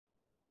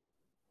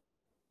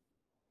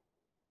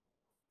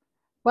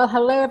Well,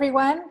 hello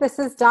everyone. This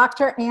is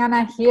Dr.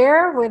 Anna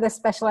here with a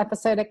special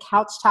episode of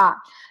Couch Talk,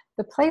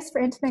 the place for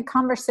intimate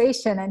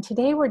conversation. And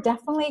today we're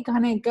definitely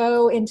going to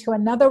go into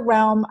another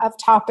realm of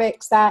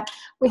topics that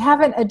we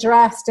haven't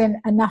addressed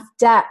in enough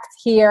depth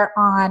here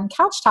on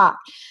Couch Talk.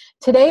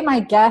 Today, my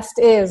guest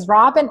is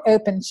Robin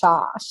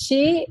Openshaw.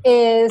 She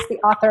is the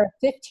author of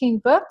 15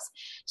 books.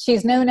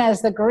 She's known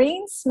as the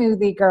Green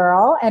Smoothie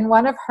Girl, and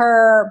one of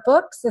her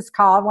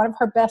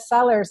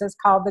bestsellers is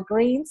called The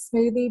Green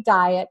Smoothie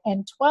Diet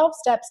and 12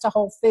 Steps to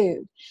Whole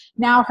Food.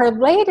 Now, her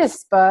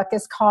latest book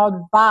is called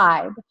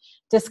Vibe,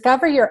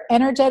 Discover Your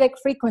Energetic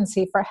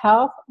Frequency for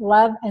Health,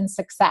 Love, and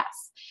Success.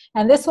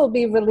 And this will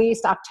be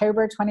released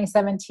October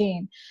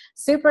 2017.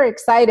 Super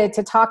excited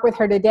to talk with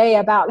her today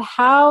about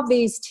how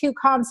these two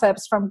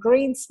concepts from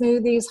green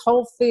smoothies,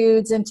 whole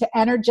foods, into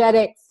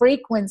energetic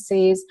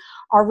frequencies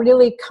are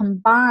really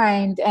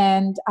combined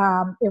and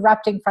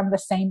erupting from the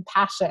same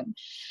passion.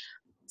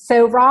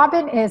 So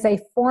Robin is a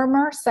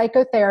former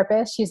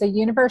psychotherapist. She's a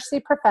university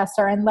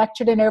professor and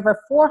lectured in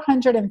over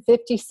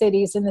 450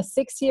 cities in the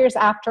 6 years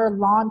after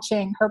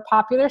launching her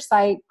popular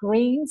site,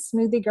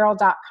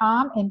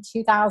 greensmoothiegirl.com, in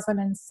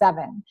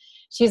 2007.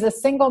 She's a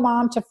single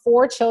mom to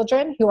 4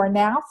 children who are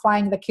now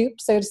flying the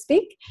coop, so to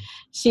speak.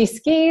 She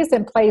skis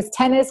and plays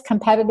tennis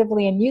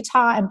competitively in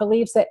Utah and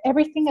believes that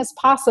everything is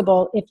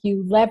possible if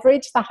you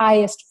leverage the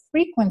highest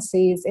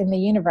frequencies in the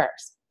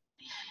universe.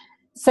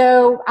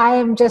 So I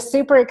am just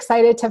super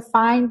excited to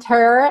find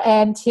her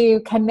and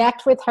to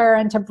connect with her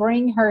and to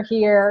bring her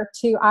here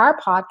to our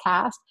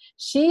podcast.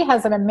 She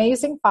has an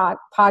amazing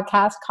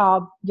podcast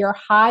called Your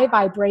High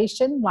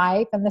Vibration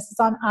Life, and this is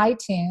on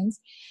iTunes.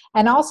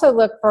 And also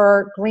look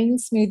for Green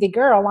Smoothie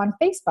Girl on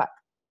Facebook.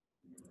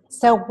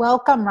 So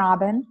welcome,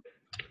 Robin.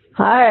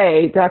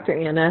 Hi, Dr.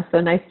 Anna.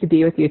 So nice to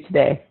be with you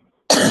today.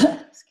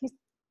 Excuse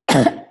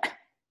me.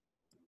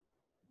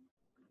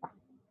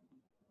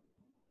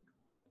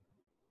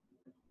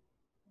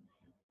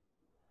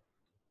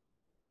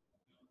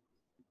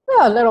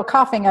 Oh, a little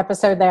coughing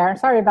episode there.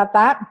 Sorry about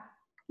that.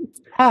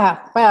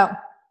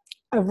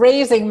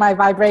 Raising my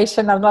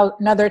vibration of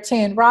another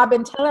tune.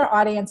 Robin, tell our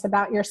audience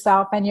about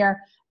yourself and your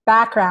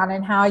background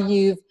and how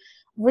you've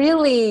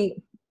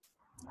really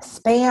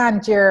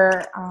spanned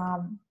your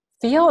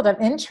field of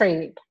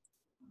intrigue.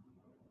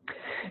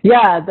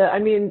 Yeah,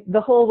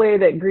 the whole way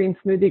that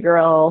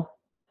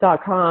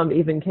greensmoothiegirl.com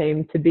even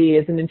came to be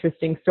is an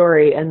interesting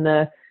story. And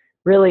the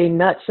really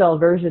nutshell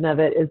version of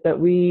it is that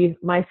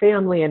my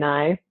family and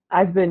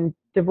I've been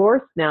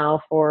divorced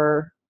now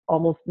for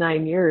almost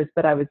 9 years,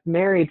 but I was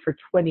married for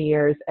 20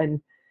 years.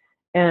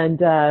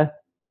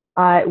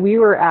 We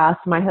were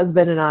asked, my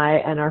husband and I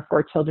and our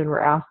 4 children were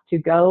asked to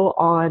go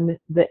on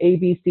the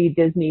ABC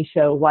Disney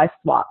show Wife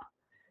Swap.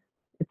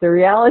 It's a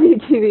reality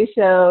TV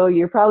show.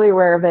 You're probably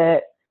aware of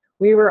it.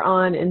 We were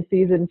on in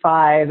season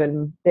 5,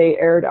 and they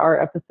aired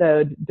our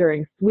episode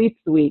during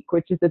Sweeps Week,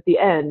 which is at the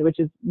end, which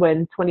is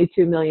when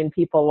 22 million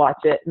people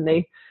watch it. And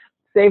they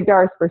saved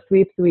ours for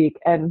Sweeps Week.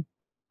 And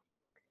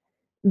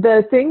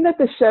the thing that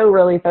the show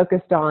really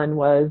focused on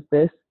was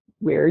this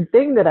weird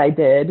thing that I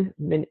did.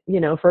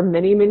 For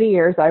many, many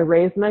years, I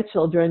raised my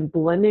children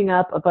blending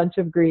up a bunch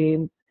of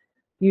greens,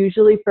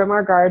 usually from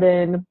our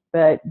garden,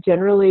 but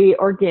generally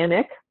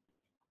organic.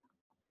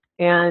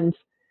 And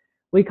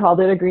we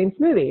called it a green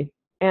smoothie.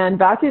 And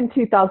back in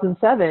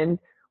 2007,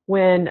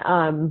 when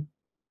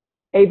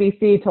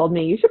ABC told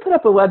me, you should put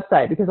up a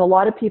website because a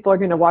lot of people are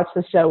going to watch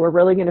the show. We're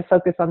really going to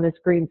focus on this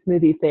green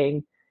smoothie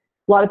thing.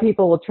 A lot of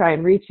people will try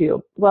and reach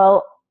you.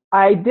 Well,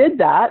 I did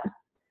that.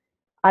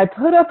 I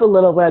put up a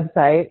little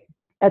website.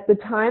 At the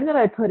time that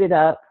I put it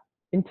up,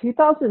 in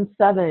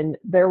 2007,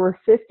 there were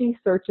 50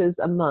 searches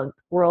a month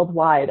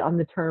worldwide on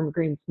the term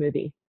green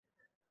smoothie,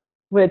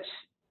 which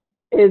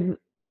is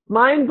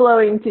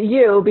mind-blowing to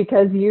you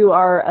because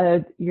you're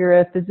a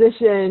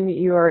physician,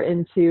 you are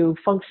into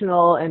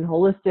functional and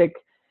holistic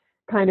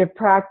kind of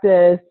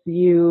practice.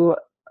 You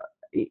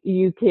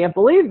can't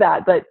believe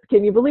that, but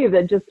can you believe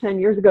that just 10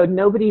 years ago,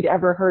 nobody'd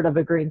ever heard of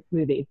a green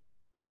smoothie?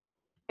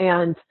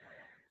 And,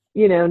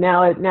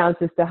 now it's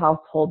just a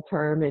household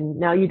term. And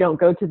now you don't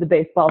go to the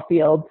baseball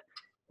field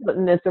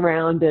putting this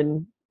around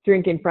and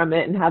drinking from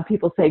it and have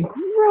people say,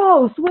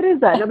 gross, what is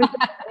that? Nobody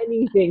says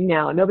anything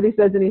now. Nobody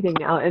says anything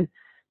now. And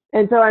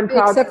so I'm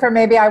proud. Except for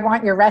maybe I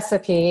want your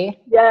recipe.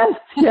 Yes.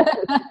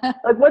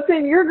 Like what's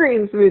in your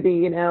green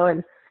smoothie,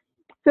 And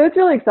so it's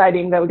really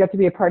exciting that we got to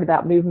be a part of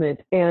that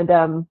movement.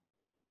 And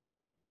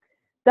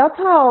that's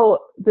how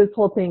this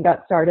whole thing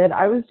got started.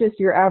 I was just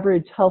your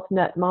average health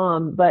nut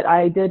mom, but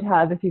I did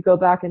have, if you go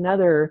back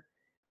another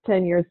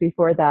 10 years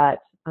before that,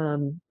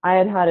 I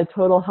had a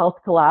total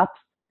health collapse,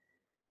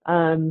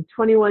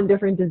 21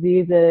 different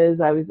diseases.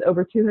 I was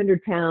over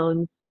 200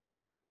 pounds.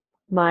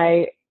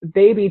 My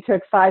baby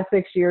took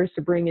 5-6 years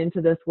to bring into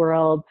this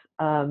world,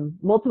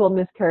 multiple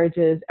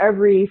miscarriages,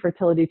 every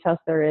fertility test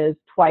there is,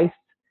 twice.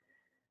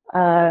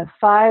 5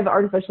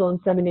 artificial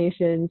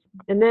inseminations.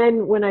 And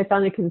then when I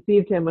finally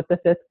conceived him with the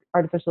 5th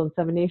artificial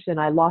insemination,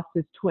 I lost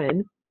his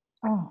twin.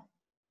 Oh.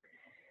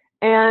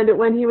 And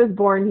when he was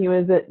born, he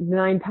was at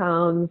 9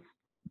 pounds,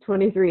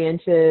 23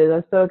 inches. I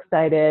was so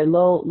excited,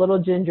 little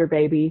ginger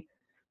baby.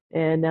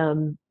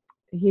 And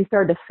he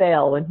started to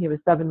fail when he was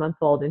 7 months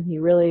old, and he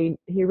really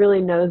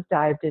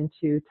nosedived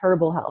into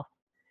terrible health.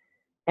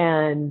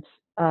 And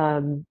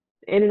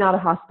in and out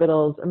of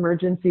hospitals,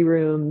 emergency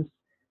rooms,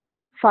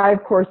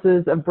 5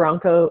 courses of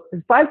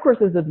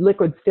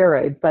liquid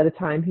steroids by the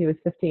time he was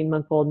 15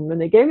 months old. And when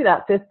they gave me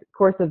that 5th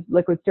course of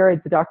liquid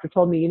steroids, the doctor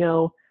told me,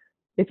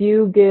 if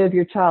you give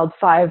your child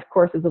 5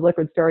 courses of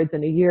liquid steroids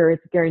in a year,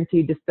 it's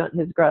guaranteed to stunt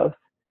his growth.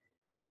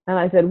 And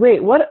I said,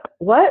 wait, what?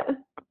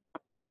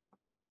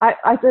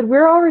 I said,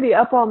 we're already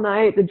up all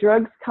night. The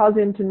drugs cause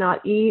him to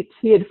not eat.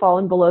 He had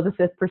fallen below the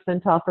 5th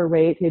percentile for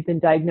weight. He had been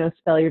diagnosed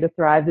failure to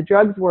thrive. The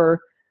drugs were,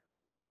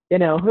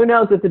 who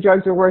knows if the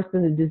drugs were worse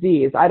than the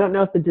disease. I don't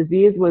know if the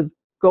disease was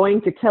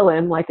going to kill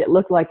him like it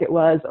looked like it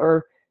was,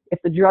 or if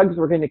the drugs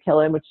were going to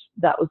kill him, which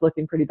that was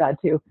looking pretty bad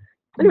too.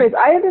 Anyways,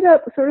 I ended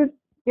up sort of,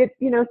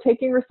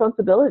 taking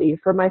responsibility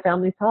for my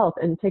family's health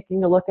and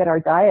taking a look at our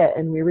diet.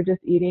 And we were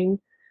just eating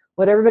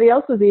what everybody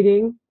else was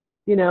eating,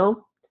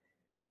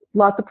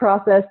 lots of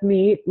processed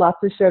meat, lots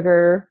of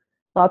sugar,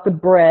 lots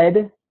of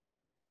bread.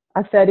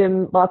 I fed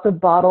him lots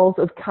of bottles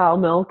of cow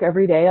milk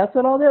every day. That's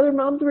what all the other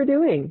moms were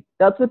doing.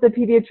 That's what the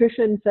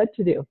pediatrician said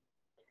to do.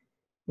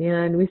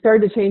 And we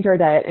started to change our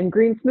diet. And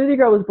Green Smoothie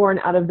Girl was born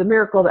out of the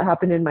miracle that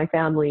happened in my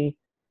family.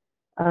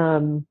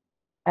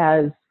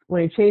 As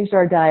when we changed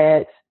our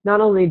diet, not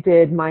only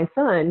did my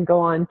son go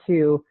on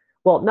to,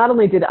 not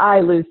only did I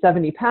lose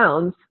 70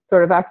 pounds,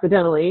 sort of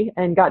accidentally,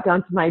 and got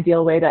down to my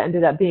ideal weight. I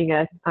ended up being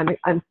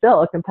I'm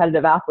still a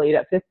competitive athlete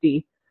at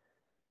 50,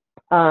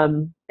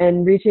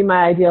 and reaching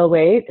my ideal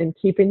weight and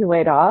keeping the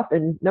weight off,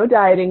 and no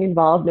dieting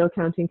involved, no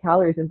counting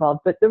calories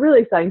involved. But the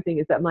really exciting thing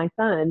is that my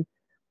son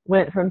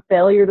went from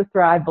failure to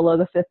thrive below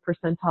the 5th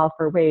percentile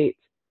for weight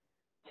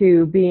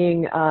to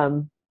being,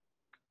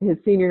 his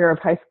senior year of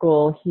high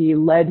school, he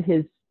led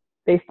his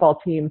baseball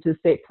team to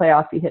state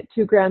playoffs. He hit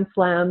 2 grand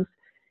slams.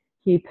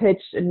 He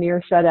pitched a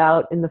near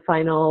shutout in the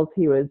finals.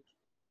 He was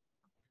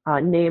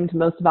named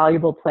most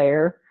valuable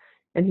player,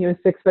 and he was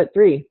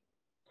 6'3".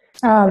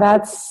 Oh,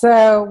 that's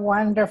so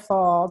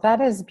wonderful. That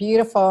is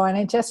beautiful. And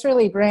it just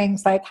really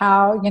brings like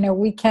how,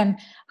 we can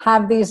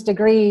have these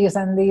degrees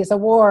and these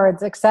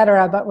awards, et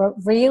cetera. But what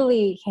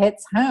really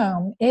hits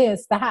home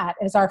is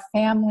our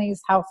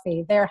families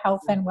healthy, their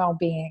health and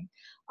well-being.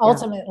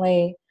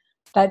 Ultimately,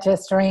 that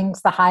just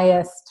brings the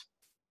highest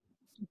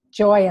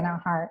joy in our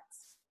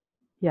hearts.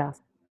 Yeah.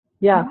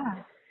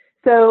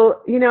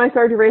 So, I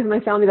started to raise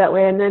my family that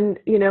way. And then,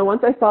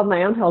 once I solved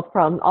my own health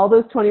problems, all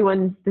those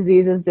 21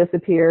 diseases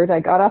disappeared. I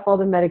got off all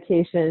the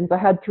medications. I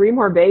had 3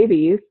 more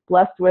babies,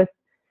 blessed with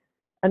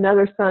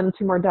another son,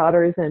 2 more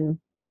daughters. And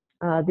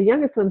the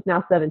youngest one's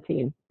now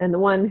 17. And the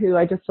one who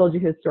I just told you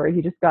his story,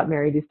 he just got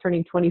married. He's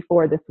turning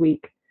 24 this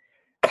week.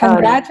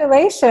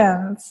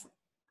 Congratulations.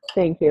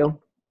 Thank you.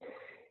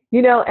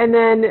 And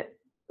then,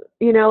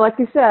 like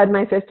you said,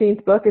 my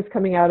 15th book is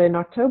coming out in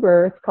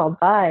October. It's called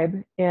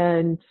Vibe.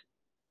 And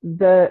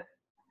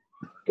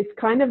it's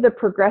kind of the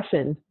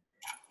progression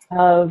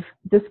of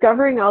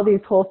discovering all these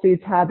whole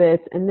foods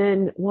habits and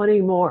then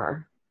wanting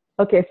more.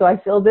 Okay, so I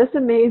feel this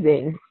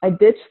amazing. I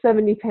ditched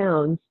 70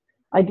 pounds.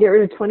 I get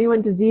rid of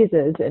 21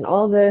 diseases and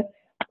all the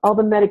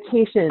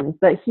medications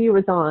that he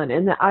was on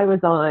and that I was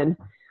on.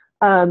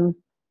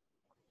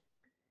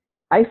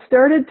 I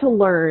started to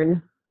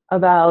learn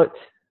about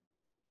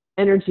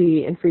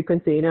energy and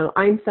frequency.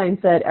 Einstein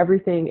said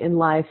everything in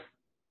life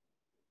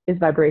is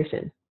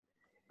vibration.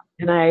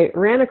 And I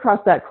ran across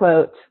that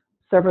quote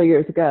several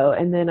years ago.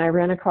 And then I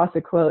ran across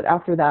a quote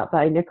after that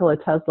by Nikola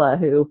Tesla,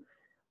 who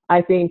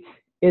I think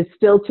is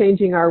still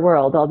changing our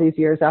world all these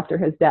years after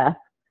his death.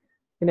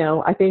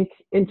 I think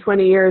in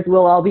 20 years,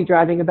 we'll all be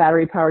driving a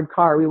battery-powered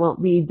car. We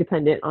won't be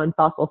dependent on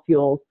fossil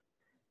fuels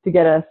to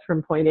get us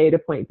from point A to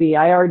point B.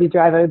 I already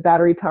drive a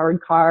battery-powered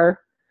car.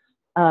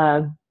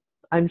 I'm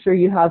sure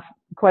you have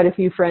quite a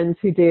few friends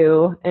who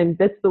do. And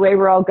that's the way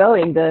we're all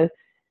going.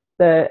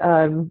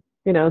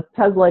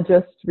 Tesla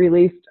just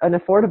released an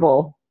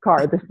affordable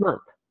car this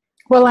month.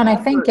 Well, and I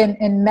think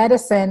in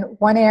medicine,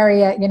 one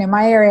area,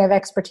 my area of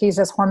expertise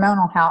is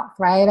hormonal health,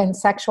 right? And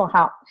sexual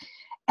health.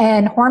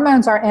 And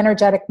hormones are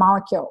energetic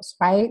molecules,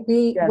 right?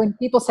 When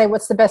people say,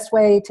 what's the best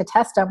way to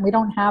test them? We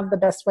don't have the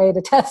best way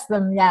to test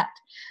them yet.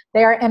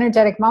 They are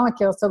energetic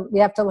molecules. So we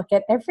have to look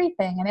at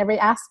everything and every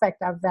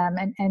aspect of them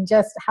and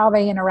just how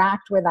they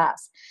interact with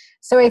us.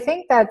 So I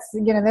think that's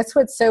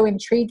what's so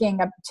intriguing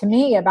to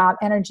me about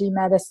energy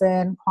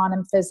medicine,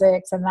 quantum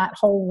physics, and that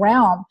whole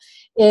realm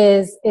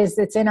is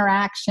its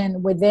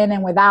interaction within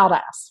and without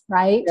us,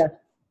 right? Yes.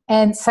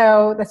 And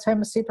so that's why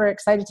I'm super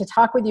excited to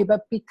talk with you.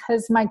 But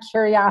because my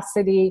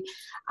curiosity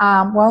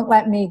won't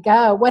let me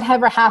go,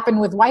 whatever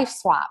happened with Wife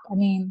Swap? I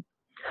mean,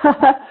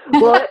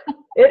 well,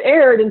 it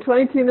aired and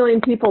 22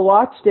 million people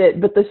watched it,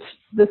 but the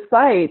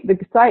site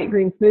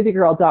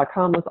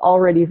greensmoothiegirl.com was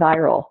already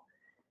viral.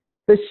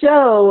 The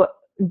show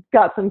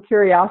got some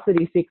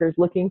curiosity seekers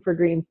looking for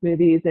green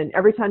smoothies, and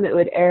every time it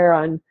would air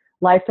on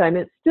Lifetime,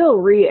 it still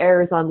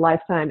re-airs on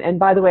Lifetime. And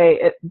by the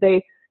way,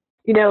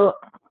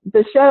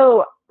 the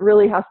show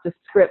really has to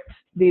script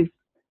these.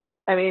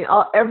 I mean,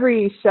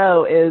 every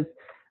show is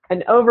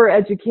an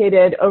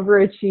overeducated,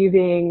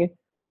 overachieving,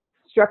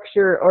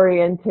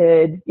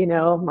 structure-oriented,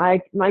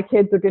 my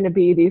kids are going to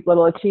be these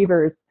little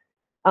achievers,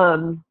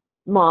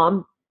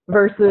 mom,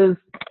 versus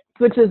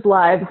switches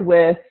lives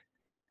with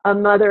a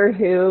mother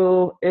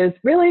who is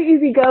really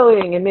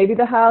easygoing, and maybe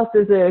the house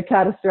is a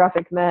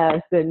catastrophic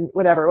mess and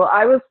whatever. Well,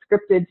 I was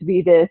scripted to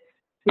be the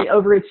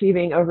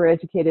overachieving,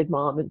 overeducated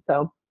mom. And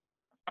so,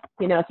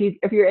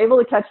 if you're able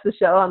to catch the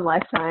show on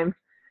Lifetime,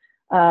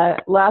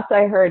 last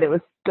I heard, it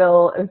was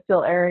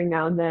still airing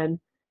now and then.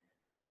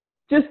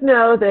 Just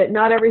know that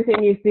not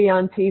everything you see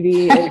on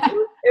TV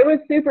it was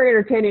super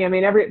entertaining. I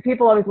mean,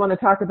 people always want to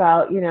talk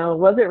about,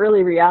 was it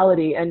really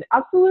reality? And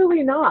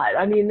absolutely not.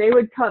 I mean,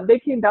 they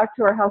came back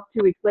to our house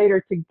 2 weeks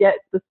later to get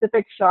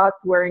specific shots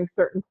wearing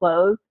certain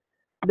clothes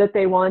that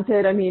they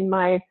wanted. I mean,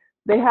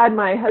 they had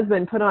my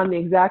husband put on the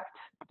exact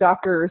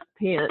doctor's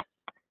pants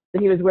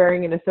that he was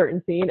wearing in a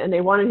certain scene, and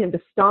they wanted him to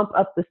stomp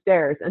up the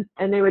stairs,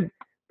 and they would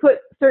put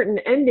certain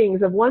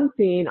endings of one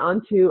scene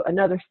onto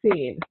another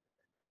scene.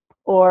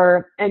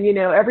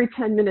 Every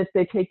 10 minutes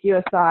they take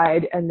you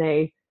aside and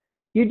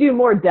you do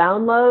more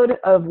download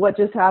of what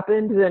just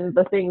happened than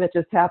the thing that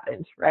just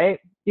happened, right?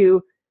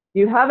 You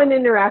have an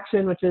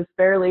interaction which is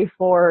fairly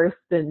forced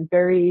and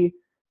very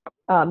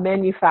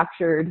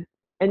manufactured,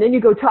 and then you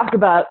go talk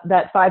about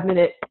that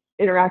 5-minute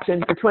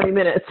interaction for 20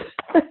 minutes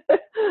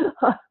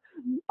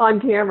on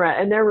camera.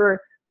 And there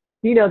were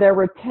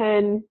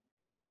 10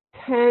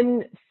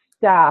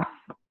 staff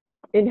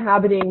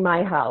inhabiting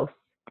my house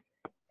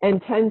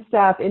and 10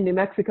 staff in New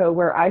Mexico,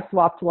 where I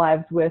swapped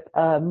lives with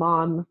a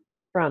mom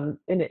from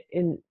in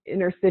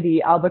inner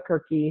city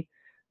Albuquerque,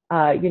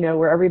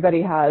 where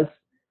everybody has,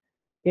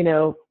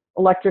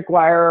 electric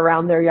wire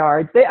around their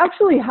yards. They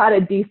actually had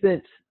a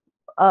decent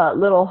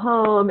little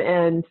home,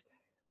 and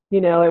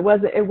I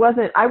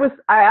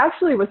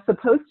actually was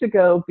supposed to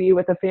go be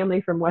with a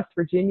family from West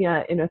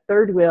Virginia in a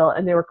third wheel,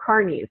 and they were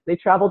carnies. They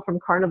traveled from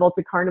carnival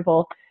to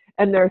carnival,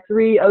 and their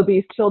 3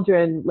 obese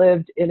children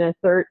lived in a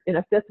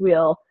fifth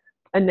wheel,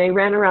 and they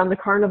ran around the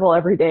carnival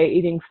every day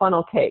eating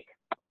funnel cake.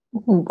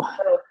 So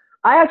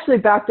I actually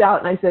backed out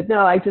and I said,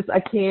 no, I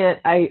can't.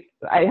 I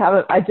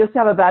just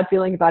have a bad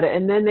feeling about it.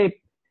 And then they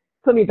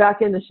put me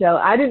back in the show.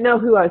 I didn't know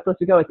who I was supposed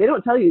to go with. They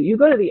don't tell you. You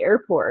go to the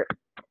airport.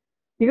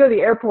 You go to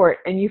the airport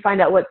and you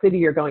find out what city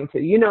you're going to.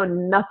 You know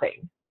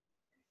nothing.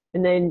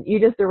 And then you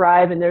just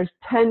arrive and there's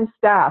 10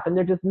 staff and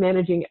they're just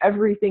managing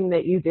everything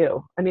that you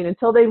do. I mean,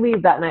 until they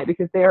leave that night,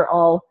 because they are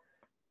all,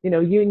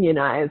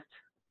 unionized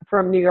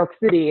from New York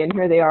City. And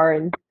here they are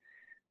in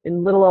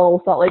little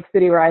old Salt Lake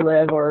City where I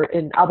live, or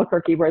in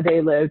Albuquerque where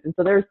they lived. And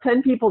so there's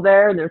 10 people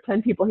there and there are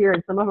 10 people here.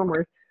 And some of them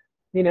were,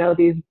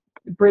 these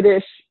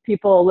British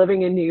people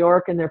living in New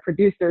York, and they're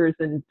producers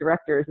and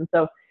directors. And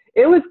so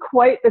it was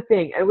quite the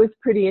thing. It was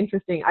pretty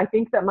interesting. I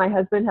think that my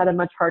husband had a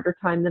much harder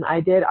time than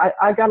I did.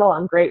 I got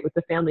along great with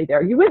the family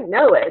there. You wouldn't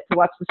know it to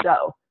watch the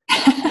show.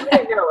 You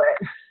wouldn't know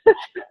it.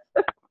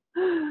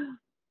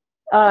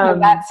 Oh,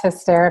 that's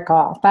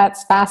hysterical.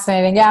 That's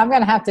fascinating. Yeah, I'm going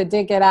to have to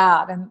dig it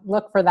out and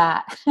look for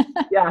that.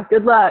 Yeah,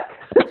 good luck.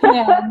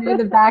 Yeah, know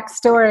the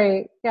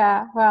backstory.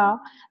 Yeah, well,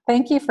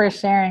 thank you for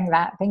sharing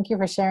that.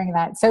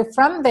 So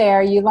from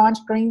there, you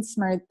launched Green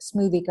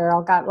Smoothie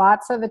Girl, got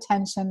lots of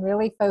attention,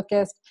 really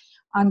focused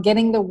on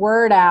getting the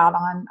word out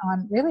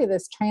on really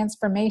this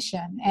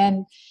transformation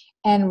and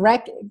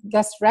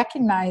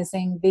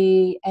recognizing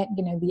the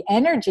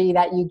energy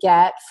that you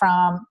get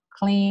from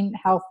clean,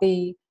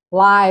 healthy,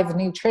 live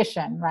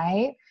nutrition,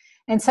 right?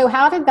 And so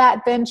how did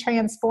that then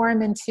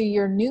transform into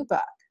your new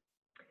book?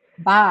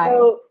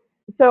 So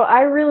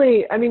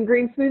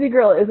Green Smoothie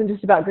Girl isn't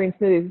just about green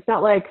smoothies. It's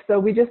not like, so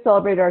we just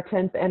celebrated our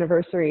 10th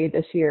anniversary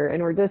this year,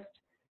 and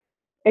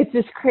it's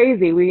just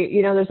crazy.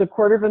 There's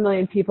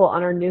 250,000 people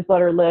on our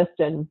newsletter list,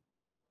 and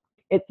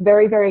it's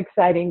very, very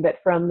exciting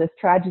that from this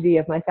tragedy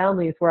of my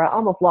family's, where I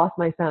almost lost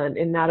my son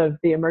in and out of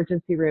the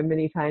emergency room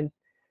many times,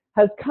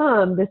 has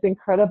come this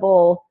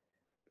incredible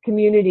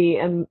community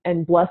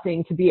and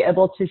blessing to be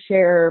able to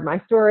share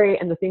my story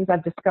and the things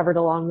I've discovered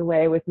along the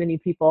way with many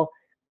people.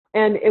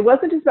 And it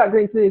wasn't just about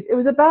green smoothies. It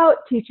was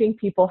about teaching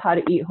people how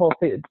to eat whole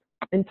foods,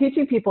 and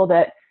teaching people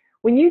that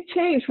when you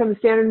change from the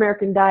standard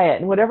American diet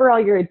and whatever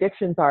all your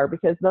addictions are,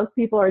 because most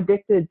people are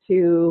addicted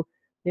to,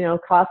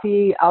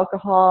 coffee,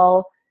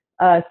 alcohol,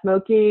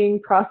 smoking,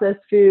 processed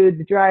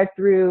foods,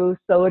 drive-through,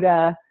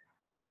 soda.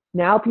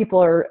 Now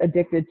people are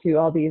addicted to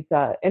all these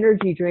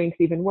energy drinks,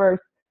 even worse.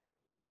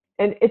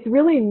 And it's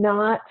really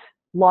not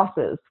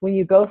losses. When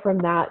you go from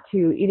that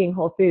to eating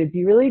whole foods,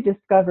 you really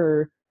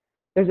discover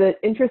there's an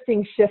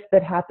interesting shift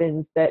that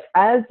happens, that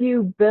as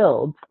you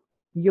build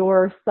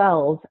your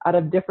cells out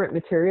of different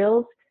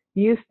materials,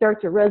 you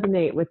start to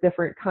resonate with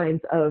different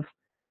kinds of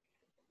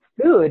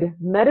food,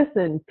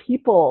 medicine,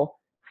 people,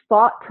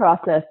 thought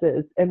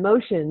processes,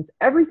 emotions.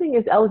 Everything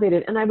is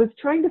elevated. And I was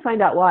trying to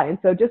find out why. And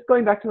so just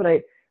going back to what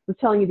I was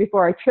telling you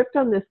before, I tripped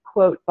on this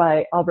quote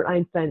by Albert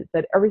Einstein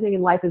that everything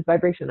in life is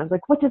vibration. I was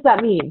like, what does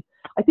that mean?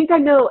 I think I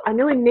know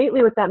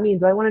innately what that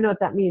means. I want to know what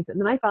that means. And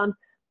then I found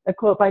a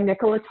quote by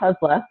Nikola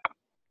Tesla,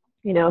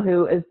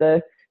 who is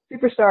the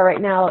superstar right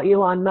now.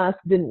 Elon Musk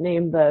didn't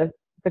name the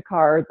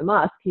car the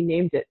Musk. He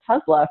named it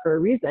Tesla for a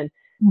reason.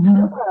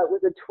 Tesla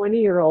was a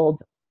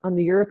 20-year-old on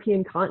the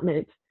European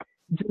continent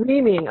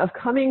dreaming of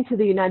coming to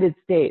the United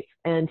States,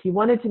 and he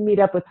wanted to meet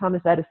up with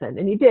Thomas Edison,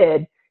 and he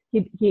did.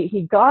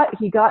 He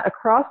got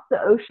across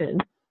the ocean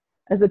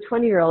as a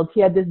 20-year-old.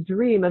 He had this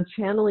dream of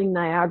channeling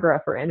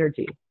Niagara for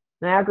energy,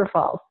 Niagara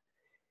Falls.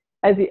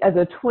 As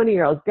a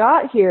 20-year-old,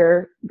 got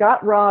here,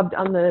 got robbed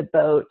on the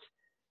boat,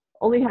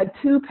 only had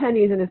 2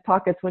 pennies in his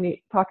pocket when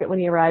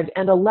he arrived,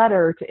 and a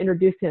letter to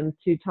introduce him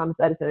to Thomas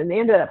Edison. And they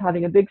ended up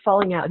having a big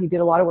falling out. He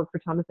did a lot of work for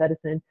Thomas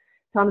Edison.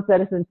 Thomas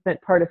Edison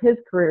spent part of his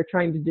career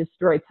trying to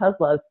destroy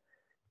Tesla's.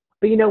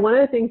 But one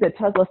of the things that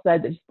Tesla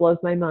said that just blows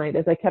my mind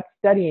as I kept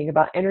studying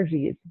about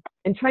energies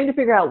and trying to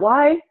figure out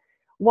why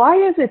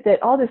is it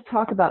that all this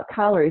talk about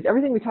calories,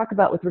 everything we talk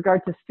about with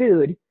regard to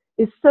food,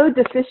 is so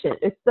deficient.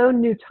 It's so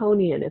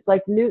Newtonian. It's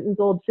like Newton's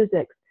old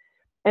physics.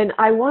 And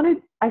I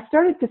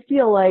started to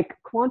feel like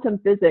quantum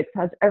physics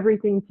has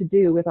everything to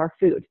do with our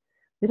food.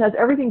 It has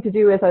everything to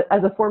do with,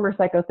 as a former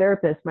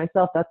psychotherapist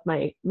myself, that's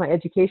my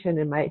education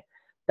and my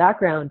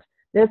background.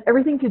 It has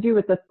everything to do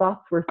with the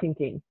thoughts we're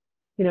thinking.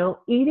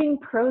 Eating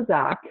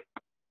Prozac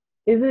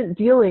isn't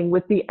dealing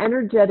with the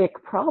energetic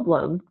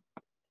problem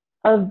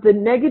of the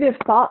negative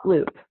thought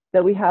loop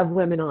that we have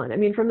women on. I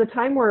mean, from the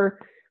time we're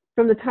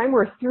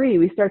 3,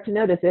 we start to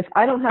notice, if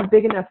I don't have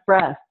big enough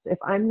breasts, if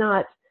I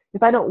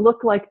don't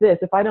look like this,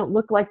 if I don't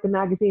look like the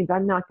magazines,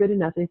 I'm not good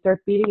enough. They start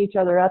beating each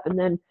other up, and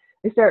then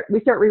we start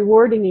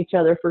rewarding each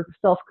other for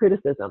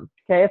self-criticism.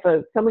 Okay,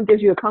 if someone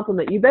gives you a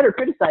compliment, you better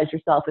criticize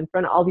yourself in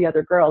front of all the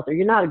other girls, or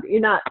you're not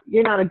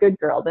a good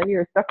girl. Then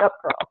you're a stuck-up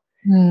girl.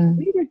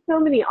 We do so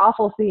many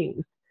awful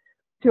things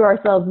to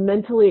ourselves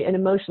mentally and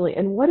emotionally.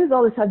 And what does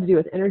all this have to do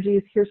with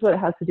energies? Here's what it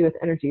has to do with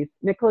energies.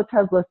 Nikola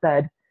Tesla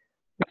said,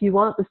 if you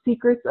want the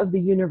secrets of the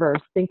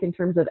universe, think in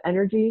terms of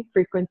energy,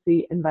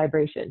 frequency, and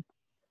vibration.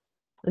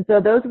 And so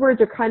those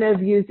words are kind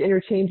of used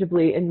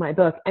interchangeably in my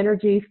book: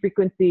 energy,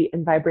 frequency,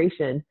 and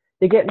vibration.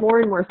 They get more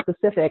and more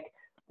specific,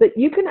 but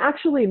you can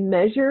actually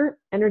measure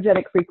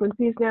energetic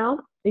frequencies now.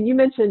 And you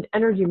mentioned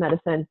energy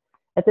medicine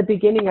at the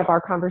beginning of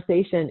our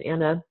conversation,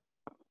 Anna.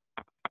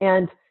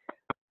 And,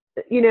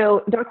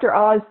 Dr.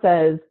 Oz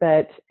says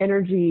that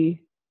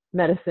energy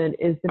medicine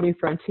is the new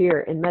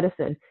frontier in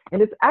medicine.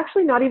 And it's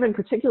actually not even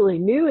particularly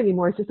new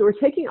anymore. It's just that we're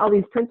taking all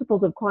these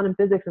principles of quantum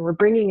physics and we're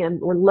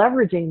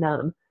leveraging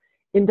them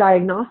in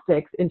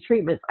diagnostics, in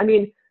treatments. I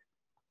mean,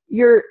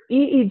 your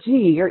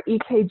EEG, your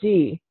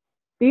EKG,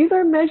 these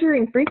are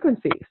measuring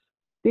frequencies.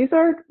 These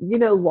are,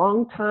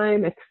 long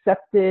time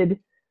accepted,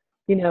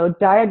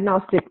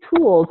 diagnostic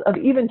tools of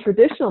even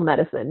traditional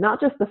medicine, not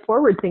just the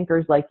forward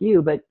thinkers like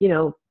you, but,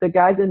 the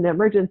guys in the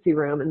emergency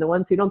room and the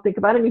ones who don't think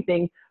about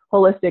anything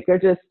holistic. They're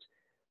just,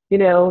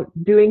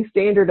 doing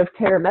standard of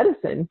care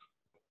medicine.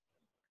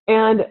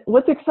 And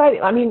what's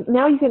exciting, I mean,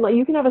 now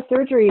you can have a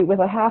surgery with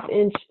a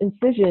 1/2-inch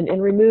incision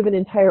and remove an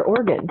entire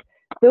organ.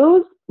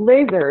 Those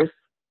lasers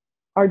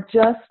are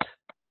just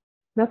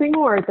nothing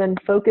more than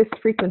focused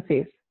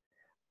frequencies.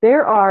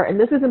 There are, and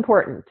this is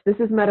important, this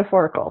is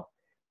metaphorical,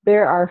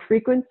 there are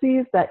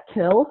frequencies that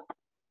kill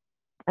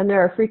and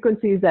there are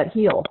frequencies that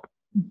heal.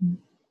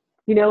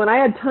 When I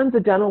had tons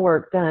of dental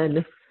work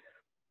done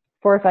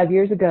 4 or 5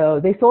 years ago,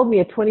 they sold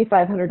me a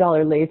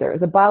 $2,500 laser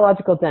as a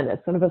biological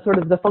dentist, sort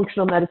of the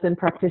functional medicine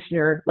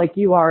practitioner like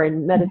you are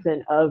in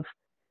medicine of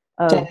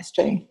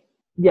dentistry.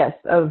 Yes,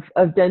 of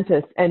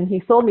dentists. And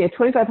he sold me a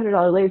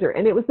 $2,500 laser,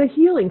 and it was the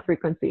healing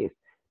frequencies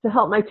to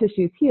help my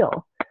tissues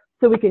heal.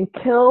 So we can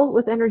kill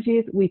with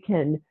energies, we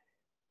can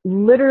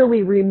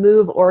literally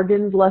remove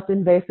organs less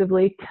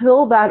invasively,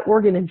 kill that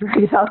organ and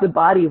drag it out of the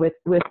body with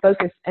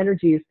focused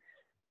energies.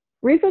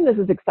 The reason this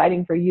is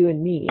exciting for you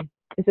and me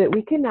is that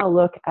we can now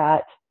look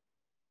at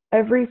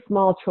every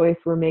small choice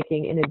we're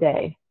making in a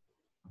day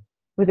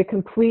with a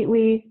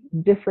completely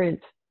different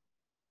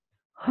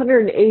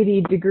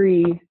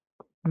 180-degree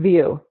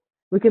view.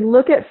 We can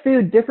look at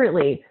food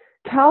differently.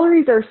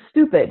 Calories are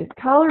stupid.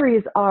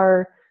 Calories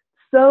are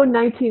so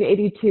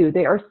 1982.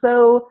 They are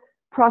so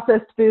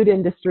processed food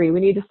industry. We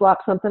need to slap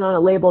something on a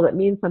label that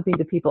means something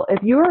to people.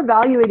 If you're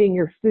evaluating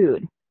your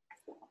food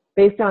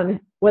based on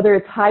whether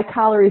it's high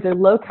calories or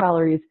low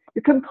calories,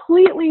 you're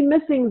completely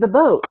missing the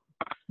boat.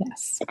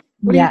 Yes.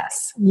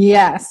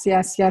 Yes.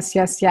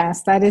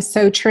 That is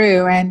so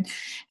true.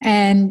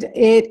 And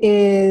it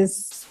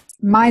is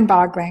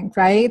mind-boggling,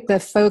 right? The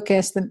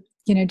focus,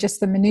 just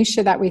the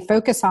minutia that we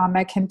focus on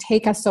that can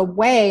take us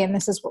away. And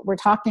this is what we're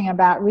talking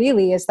about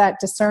really, is that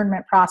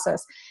discernment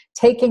process,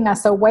 taking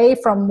us away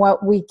from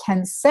what we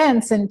can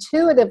sense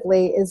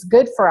intuitively is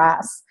good for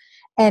us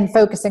and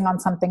focusing on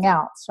something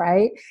else,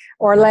 right?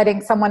 Or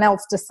letting someone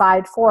else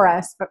decide for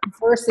us, but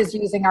versus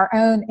using our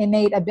own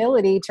innate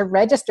ability to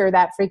register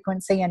that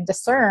frequency and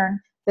discern,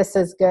 this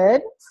is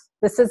good,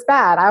 this is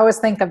bad. I always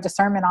think of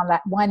discernment on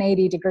that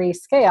 180-degree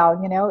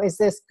scale. Is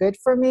this good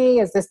for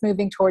me? Is this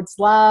moving towards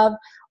love?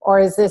 Or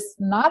is this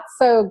not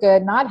so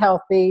good, not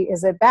healthy?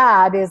 Is it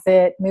bad? Is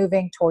it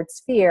moving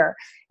towards fear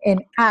in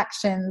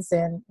actions,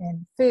 in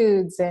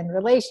foods, in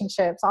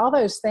relationships? All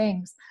those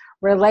things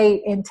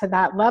relate into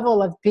that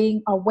level of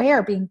being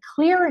aware, being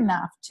clear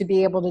enough to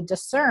be able to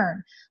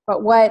discern.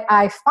 But what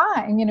I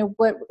find,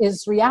 what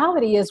is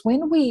reality is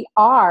when we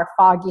are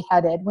foggy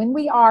headed, when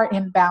we are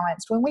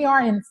imbalanced, when we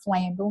are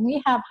inflamed, when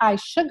we have high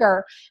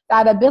sugar,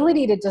 that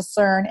ability to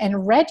discern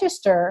and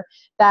register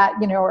that,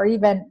 or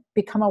even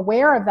become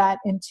aware of that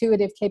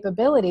intuitive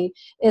capability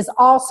is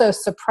also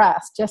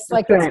suppressed, just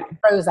like it's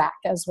Prozac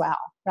as well,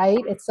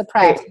 right? It's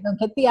suppressed. Right. You don't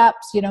get the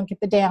ups, you don't get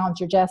the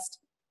downs, you're just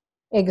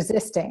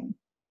existing.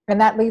 And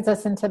that leads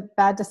us into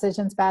bad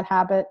decisions, bad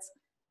habits,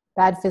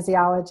 bad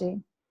physiology.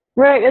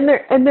 Right.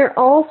 And they're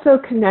also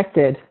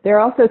connected.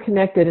 They're also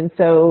connected. And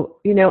so,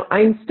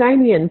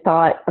 Einsteinian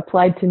thought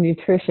applied to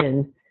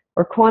nutrition,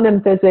 or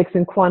quantum physics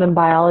and quantum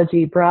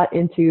biology brought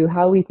into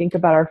how we think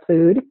about our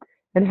food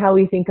and how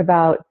we think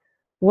about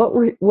what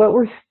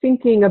we're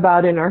thinking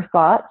about in our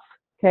thoughts.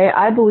 Okay.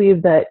 I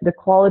believe that the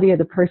quality of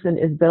the person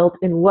is built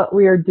in what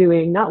we are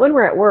doing, not when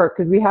we're at work,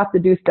 because we have to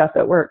do stuff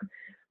at work,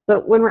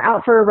 but when we're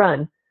out for a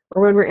run,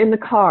 or when we're in the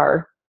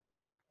car,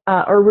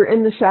 or we're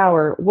in the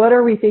shower. What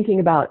are we thinking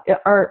about?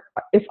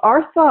 If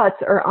our thoughts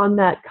are on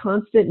that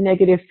constant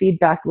negative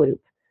feedback loop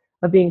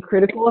of being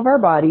critical of our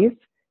bodies,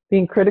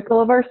 being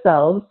critical of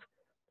ourselves,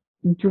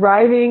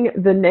 driving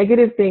the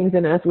negative things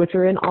in us, which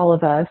are in all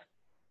of us,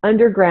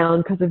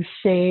 underground because of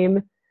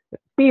shame,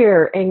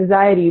 fear,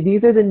 anxiety.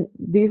 These are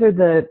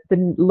the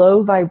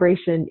low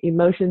vibration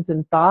emotions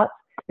and thoughts.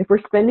 If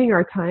we're spending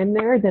our time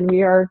there, then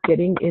we are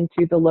getting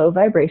into the low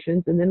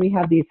vibrations, and then we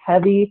have these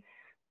heavy,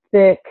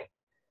 thick,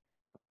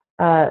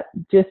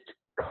 just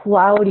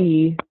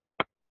cloudy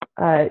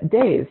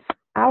days,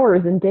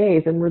 hours and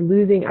days, and we're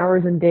losing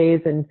hours and days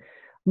and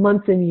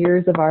months and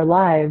years of our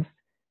lives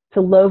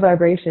to low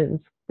vibrations.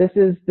 This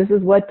is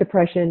what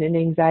depression and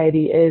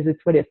anxiety is.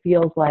 It's what it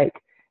feels like.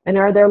 And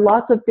are there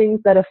lots of things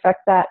that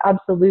affect that?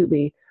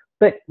 Absolutely.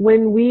 But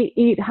when we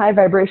eat high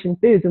vibration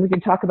foods, and we can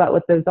talk about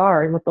what those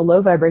are and what the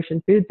low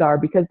vibration foods are,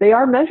 because they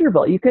are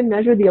measurable. You can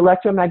measure the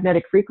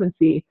electromagnetic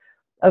frequency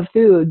of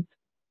foods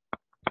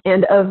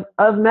and of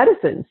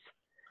medicines.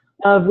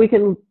 We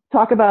can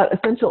talk about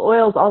essential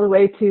oils all the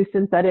way to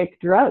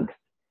synthetic drugs.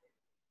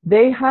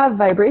 They have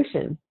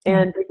vibration.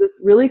 And there's this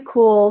really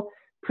cool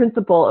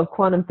principle of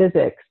quantum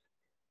physics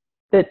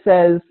that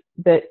says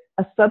that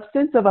a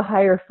substance of a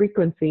higher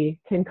frequency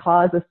can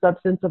cause a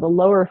substance of a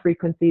lower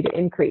frequency to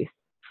increase.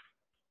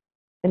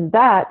 And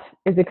that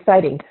is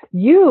exciting.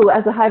 You,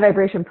 as a high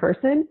vibration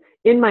person,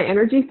 in my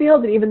energy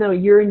field, and even though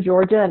you're in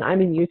Georgia and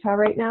I'm in Utah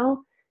right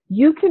now,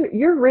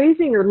 you're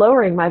raising or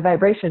lowering my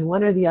vibration,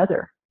 one or the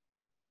other.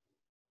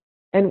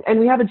 And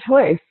we have a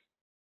choice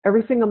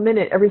every single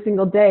minute, every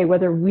single day,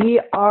 whether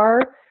we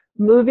are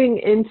moving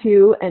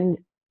into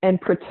and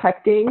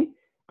protecting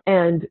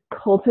and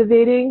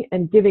cultivating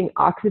and giving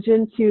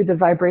oxygen to the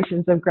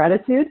vibrations of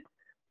gratitude,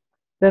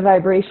 the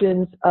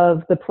vibrations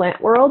of the plant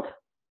world,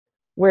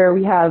 where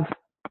we have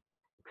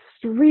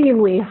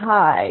extremely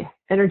high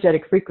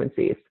energetic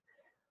frequencies,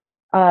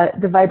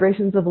 the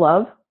vibrations of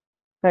love,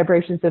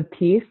 vibrations of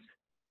peace.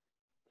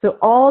 So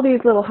all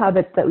these little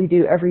habits that we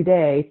do every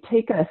day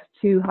take us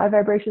to high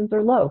vibrations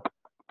or low.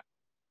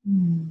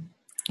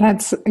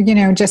 That's,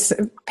 just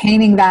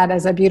painting that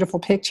as a beautiful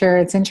picture.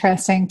 It's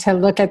interesting to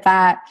look at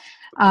that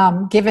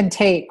give and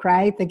take,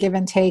 right? The give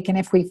and take. And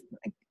if we,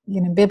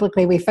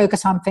 biblically, we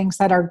focus on things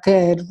that are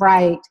good,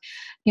 right?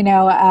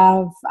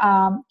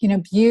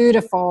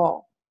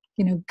 Beautiful,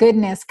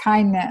 goodness,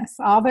 kindness,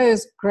 all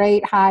those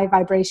great high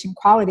vibration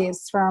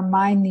qualities where our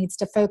mind needs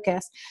to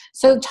focus.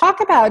 So talk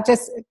about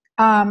just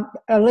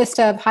a list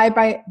of high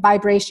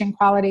vibration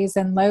qualities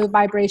and low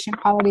vibration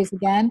qualities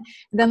again.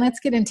 And then let's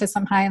get into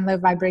some high and low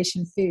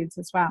vibration foods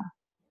as well.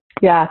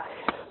 Yeah.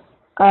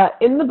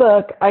 In the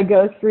book, I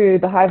go through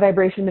the high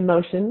vibration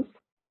emotions,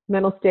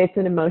 mental states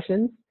and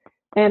emotions,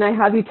 and I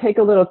have you take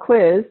a little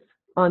quiz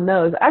on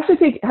those. I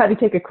actually have you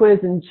take a quiz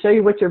and show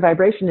you what your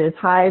vibration is,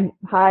 high,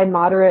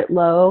 moderate,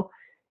 low.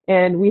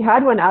 And we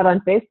had one out on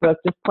Facebook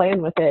just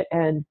playing with it.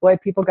 And boy,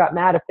 people got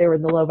mad if they were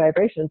in the low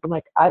vibrations. I'm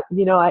like,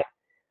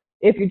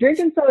 if you're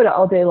drinking soda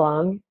all day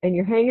long and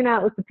you're hanging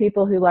out with the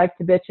people who like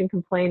to bitch and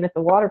complain at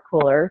the water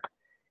cooler,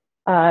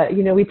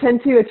 we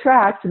tend to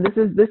attract, and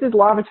this is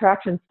law of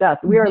attraction stuff.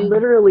 We are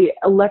literally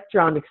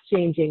electron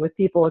exchanging with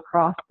people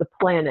across the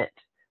planet.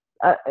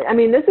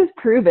 This is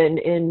proven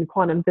in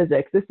quantum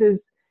physics. This is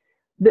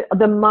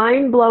the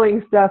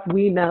mind-blowing stuff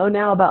we know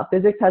now about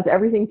physics has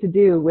everything to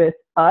do with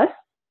us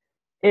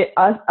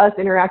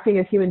interacting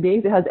as human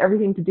beings. It has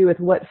everything to do with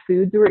what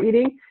foods we're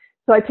eating.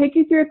 So I take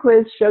you through a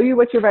quiz, show you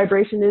what your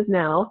vibration is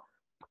now.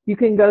 You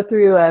can go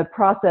through a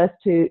process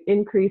to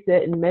increase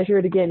it and measure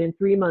it again in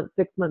 3 months,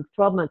 6 months,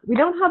 12 months. We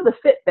don't have the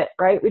Fitbit,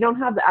 right? We don't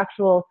have the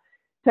actual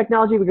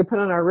technology we could put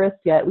on our wrist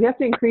yet. We have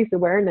to increase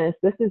awareness.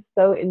 This is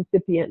so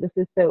incipient. This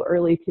is so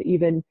early to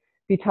even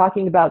be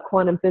talking about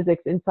quantum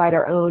physics inside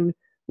our own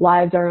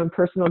lives, our own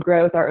personal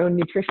growth, our own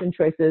nutrition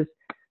choices.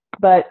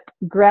 But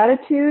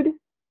gratitude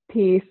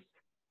peace,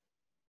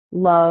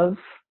 love,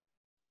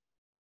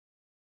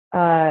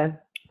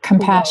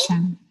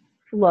 compassion.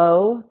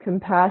 Flow,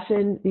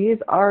 compassion. These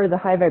are the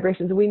high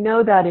vibrations. We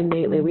know that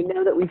innately. We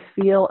know that we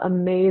feel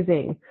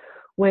amazing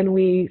when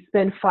we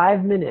spend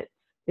 5 minutes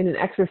in an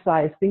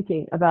exercise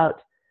thinking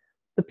about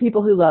the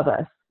people who love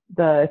us,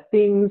 the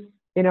things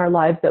in our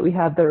lives that we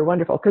have that are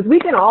wonderful. Because we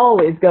can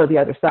always go the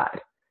other side.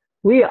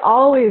 We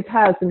always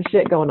have some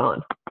shit going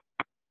on.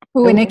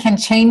 Ooh, and it can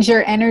change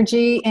your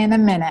energy in a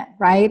minute,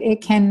 right?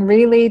 It can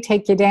really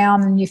take you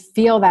down and you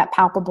feel that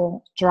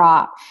palpable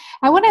drop.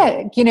 I want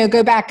to,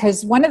 go back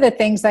because one of the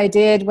things I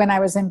did when I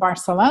was in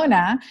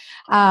Barcelona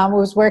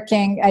was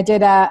working. I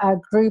took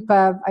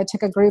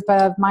a group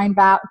of Mind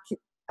Valley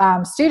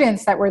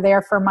students that were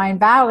there for Mind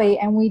Valley,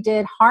 and we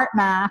did heart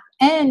math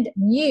and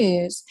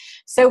Muse.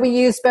 So we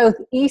used both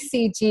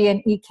ECG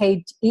and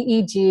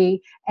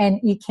EEG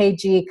and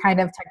EKG kind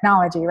of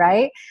technology,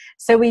 right?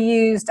 So we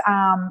used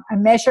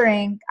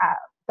measuring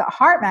the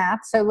heart math,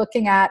 so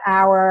looking at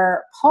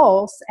our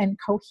pulse and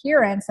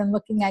coherence and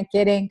looking at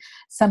getting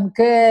some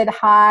good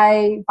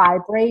high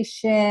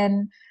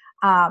vibration,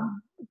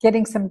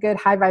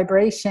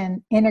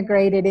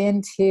 integrated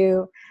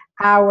into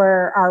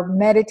our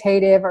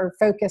meditative or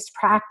focused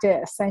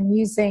practice, and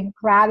using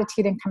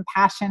gratitude and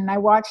compassion. And I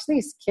watch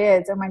these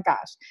kids, oh my gosh,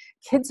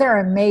 kids are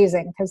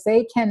amazing because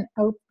they can,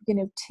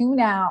 tune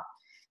out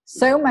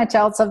so much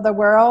else of the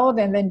world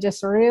and then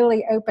just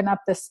really open up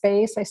the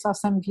space. I saw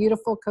some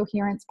beautiful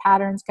coherence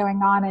patterns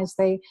going on as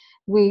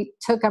we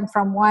took them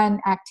from one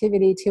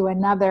activity to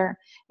another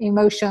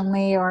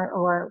emotionally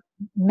or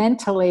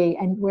mentally,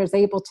 and was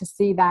able to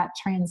see that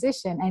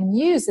transition. And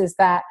Muse is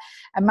that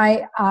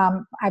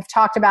I've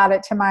talked about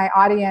it to my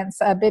audience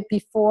a bit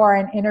before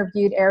and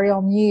interviewed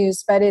Ariel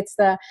Muse, but it's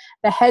the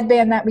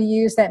headband that we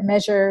use that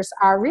measures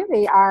our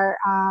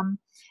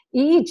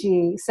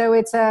EEG. So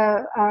it's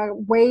a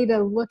way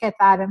to look at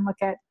that and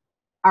look at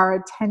our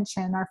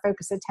attention, our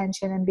focused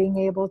attention, and being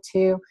able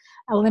to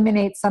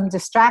eliminate some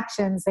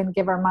distractions and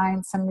give our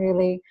mind some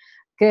really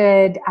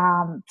good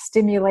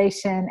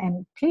stimulation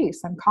and peace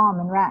and calm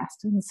and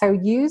rest. And so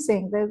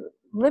using the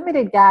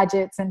limited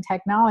gadgets and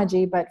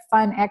technology, but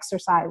fun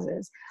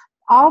exercises,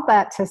 all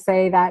that to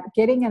say that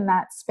getting in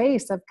that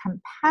space of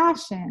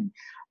compassion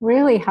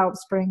really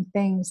helps bring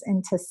things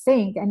into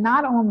sync. And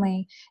not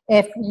only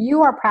if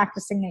we're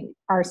practicing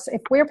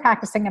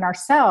it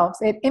ourselves,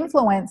 it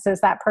influences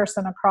that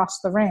person across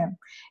the room.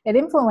 It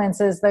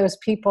influences those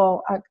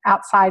people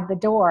outside the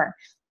door.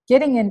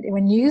 Getting in,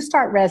 when you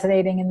start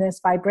resonating in this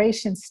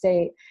vibration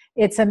state,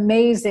 it's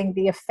amazing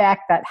the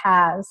effect that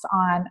has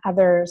on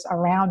others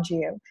around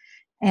you.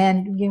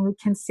 And you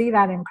can see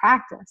that in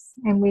practice.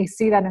 And we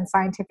see that in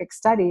scientific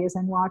studies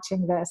and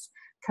watching this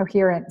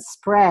coherence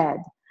spread.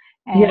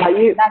 And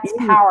that's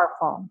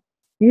powerful.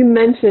 You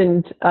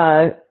mentioned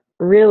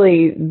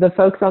really the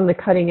folks on the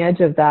cutting edge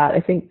of that, I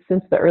think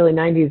since the early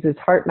 90s, is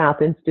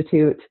HeartMath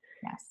Institute.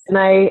 Yes. And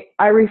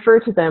I refer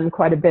to them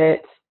quite a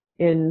bit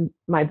in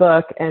my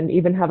book, and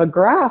even have a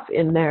graph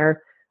in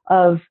there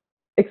of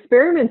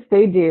experiments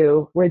they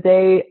do where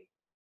they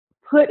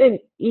put an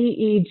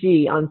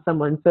EEG on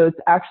someone. So it's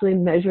actually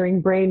measuring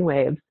brain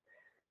waves.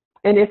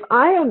 And if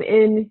I am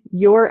in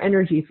your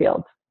energy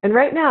field, and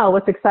right now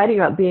what's exciting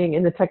about being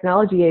in the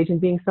technology age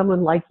and being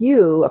someone like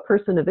you, a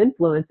person of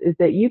influence, is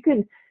that you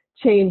can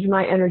change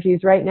my energies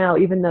right now,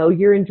 even though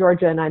you're in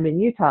Georgia and I'm in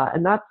Utah.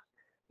 And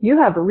you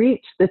have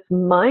reached this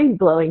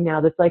mind-blowing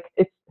now that's like,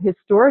 it's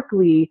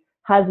historically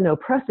has no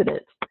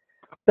precedent.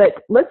 But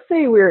let's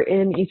say we're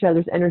in each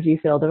other's energy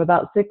field of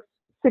about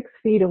six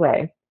feet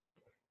away.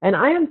 And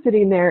I am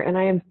sitting there and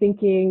I am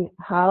thinking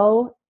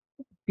how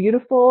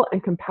beautiful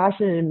and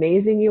compassionate and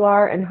amazing you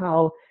are, and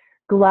how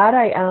glad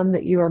I am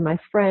that you are my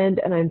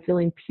friend, and I'm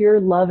feeling pure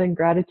love and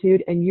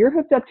gratitude. And you're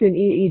hooked up to an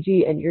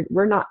EEG and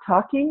we're not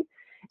talking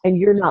and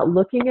you're not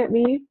looking at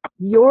me.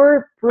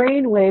 Your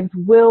brain waves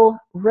will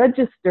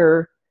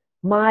register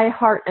my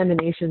heart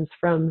emanations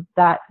from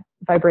that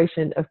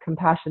vibration of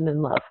compassion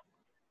and love.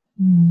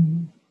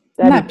 Isn't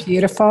that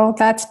beautiful?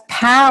 That's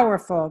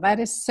powerful. That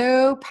is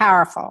so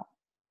powerful.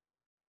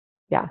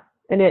 Yeah.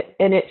 And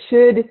it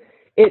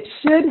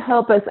should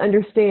help us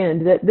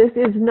understand that this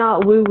is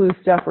not woo-woo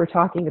stuff we're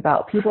talking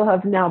about. People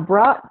have now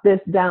brought this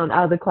down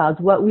out of the clouds,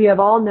 what we have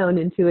all known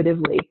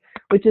intuitively,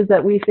 which is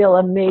that we feel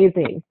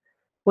amazing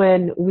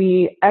when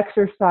we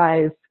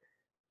exercise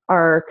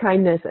our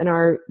kindness and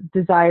our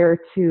desire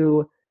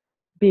to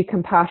be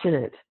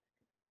compassionate.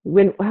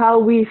 How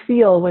we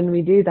feel when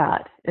we do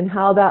that, and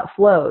how that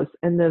flows,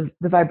 and the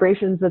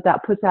vibrations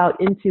that puts out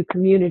into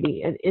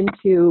community and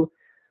into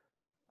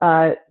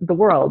the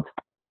world.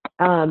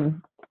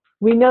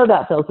 We know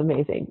that feels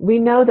amazing. We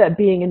know that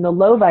being in the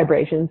low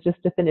vibrations,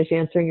 just to finish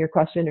answering your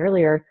question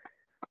earlier,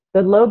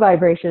 the low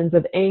vibrations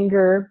of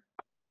anger,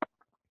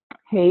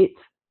 hate,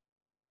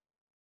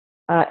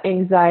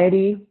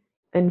 anxiety,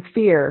 and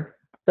fear,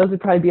 those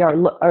would probably be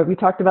we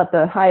talked about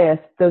the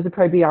highest, those would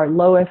probably be our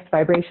lowest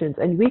vibrations.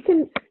 And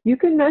you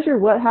can measure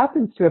what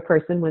happens to a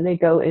person when they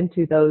go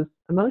into those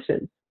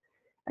emotions.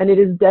 And it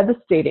is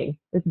devastating.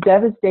 It's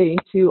devastating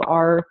to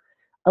our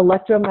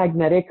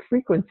electromagnetic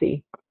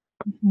frequency,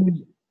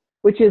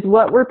 which is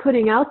what we're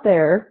putting out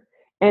there.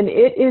 And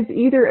it is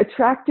either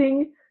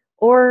attracting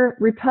or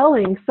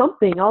repelling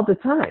something all the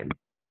time.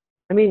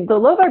 I mean, the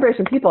low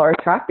vibration people are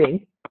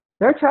attracting.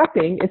 They're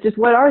attracting. It's just,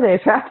 what are they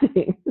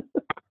attracting?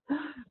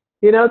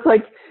 It's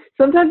like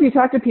sometimes you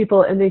talk to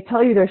people and they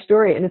tell you their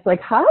story and it's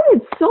like, how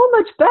did so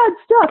much bad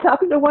stuff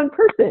happen to one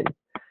person?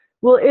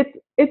 Well,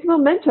 it's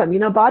momentum.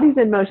 Bodies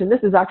in motion.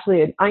 This is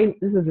actually a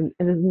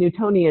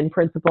Newtonian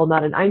principle,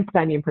 not an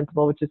Einsteinian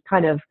principle, which is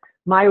kind of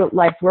my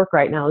life's work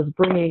right now, is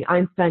bringing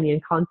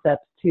Einsteinian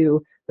concepts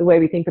to the way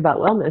we think about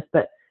wellness.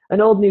 But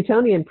an old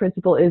Newtonian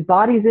principle is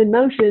bodies in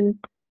motion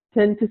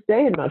tend to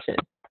stay in motion.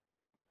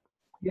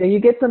 You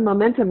get some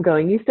momentum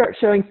going, you start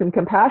showing some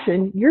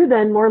compassion, you're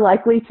then more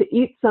likely to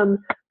eat some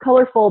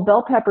colorful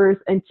bell peppers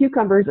and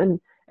cucumbers and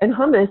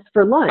hummus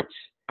for lunch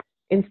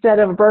instead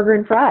of a burger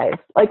and fries.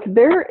 Like,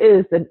 there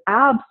is an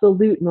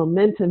absolute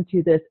momentum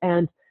to this.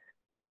 And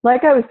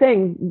like I was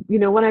saying,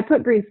 when I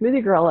put Green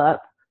Smoothie Girl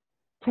up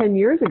 10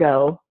 years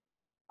ago,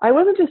 I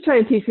wasn't just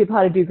trying to teach people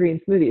how to do green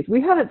smoothies.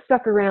 We haven't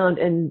stuck around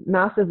and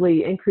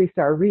massively increased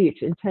our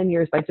reach in 10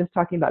 years by just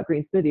talking about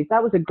green smoothies.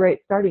 That was a great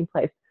starting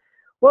place.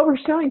 What we're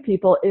showing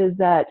people is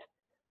that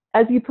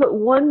as you put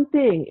one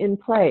thing in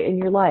play in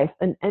your life,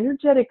 an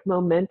energetic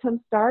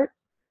momentum starts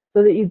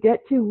so that you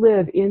get to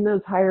live in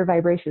those higher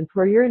vibrations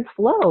where you're in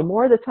flow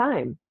more of the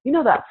time.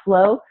 That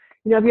flow.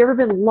 Have you ever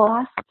been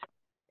lost?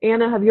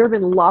 Anna, have you ever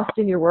been lost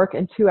in your work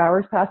and 2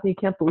 hours pass and you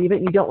can't believe it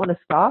and you don't want to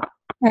stop?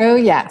 Oh,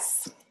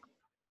 yes.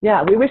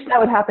 Yeah, we wish that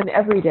would happen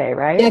every day,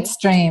 right?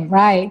 Extreme,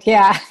 right?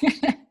 Yeah.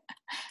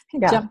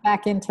 Jump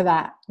back into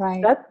that,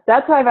 right?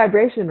 That's high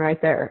vibration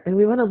right there, and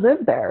we want to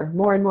live there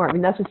more and more. I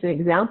mean, that's just an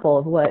example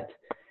of what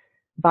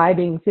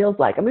vibing feels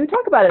like. I mean, we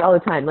talk about it all the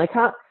time. Like,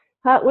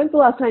 when's the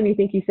last time you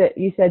think you said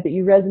that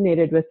you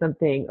resonated with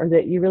something or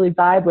that you really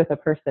vibe with a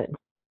person?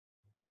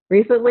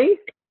 Recently?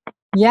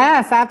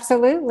 Yes,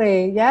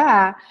 absolutely.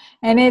 Yeah.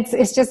 And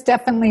it's just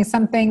definitely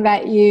something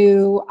that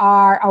you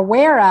are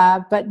aware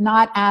of, but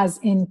not as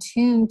in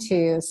tune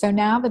to. So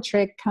now the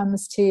trick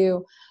comes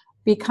to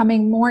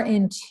becoming more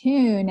in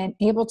tune and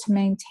able to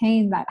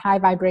maintain that high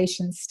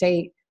vibration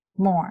state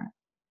more.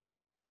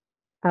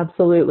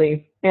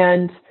 Absolutely.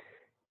 And,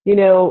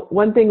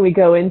 one thing we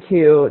go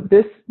into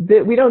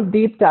we don't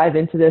deep dive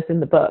into this in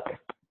the book,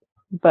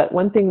 but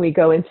one thing we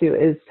go into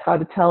is how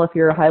to tell if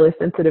you're a highly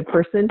sensitive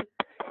person.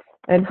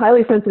 And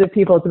highly sensitive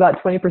people, it's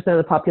about 20% of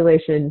the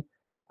population.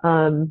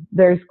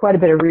 There's quite a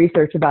bit of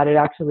research about it,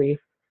 actually.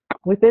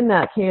 Within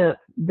that camp,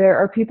 there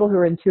are people who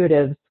are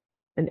intuitives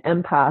and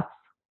empaths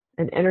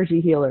and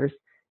energy healers.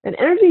 And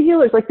energy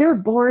healers, like, they were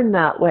born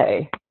that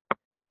way.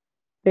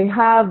 They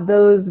have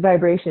those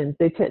vibrations.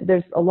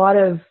 There's a lot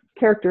of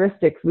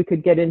characteristics we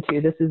could get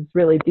into. This is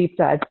really deep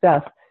dive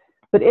stuff.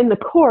 But in the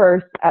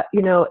course,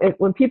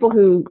 when people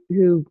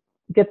who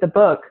get the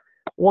book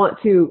want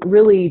to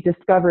really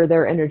discover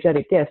their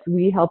energetic gifts,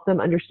 we help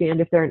them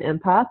understand if they're an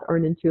empath or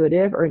an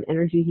intuitive or an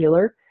energy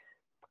healer.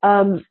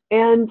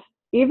 And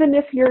even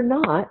if you're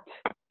not,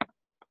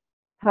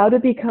 how to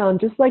become,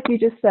 just like you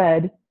just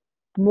said,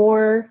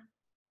 more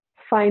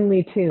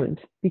finely tuned,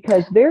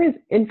 because there is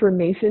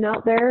information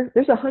out there.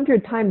 There's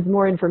 100 times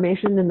more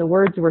information than the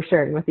words we're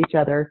sharing with each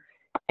other.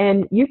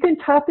 And you can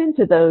tap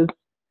into those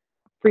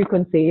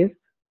frequencies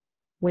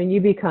when you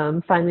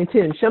become finely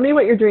tuned. Show me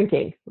what you're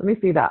drinking. Let me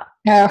see that.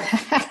 Oh.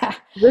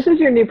 This is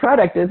your new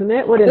product, isn't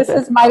it? What is this?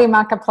 This is Mighty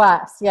Maca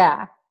Plus.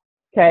 Yeah.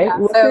 Okay. Yeah,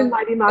 what's so in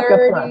Mighty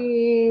Maca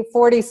Plus?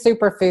 40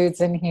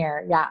 superfoods in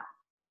here. Yeah.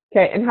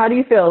 Okay. And how do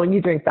you feel when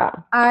you drink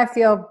that? I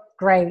feel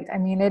great. I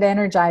mean, it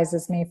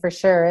energizes me for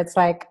sure. It's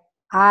like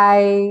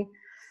I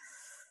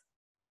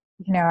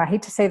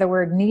hate to say the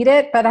word need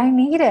it, but I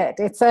need it.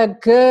 It's a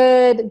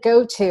good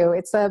go-to.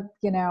 It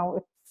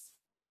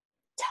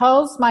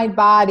tells my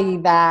body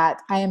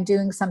that I am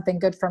doing something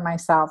good for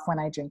myself when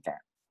I drink it.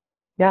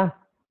 Yeah.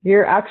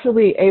 You're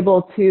actually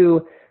able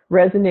to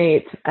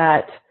resonate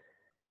at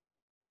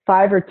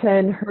 5 or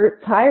 10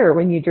 hertz higher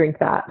when you drink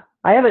that.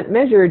 I haven't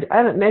measured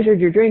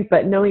your drink,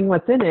 but knowing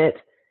what's in it,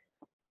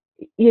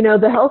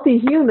 the healthy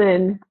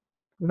human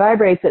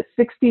vibrates at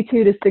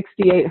 62 to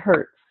 68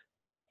 hertz.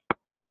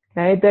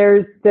 Okay,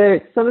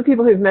 some of the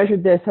people who've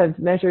measured this have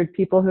measured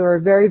people who are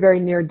very, very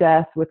near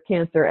death with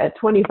cancer at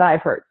 25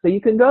 hertz. So you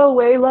can go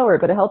way lower,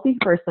 but a healthy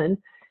person,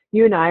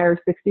 you and I, are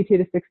 62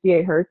 to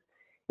 68 hertz.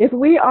 If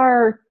we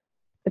are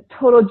a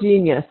total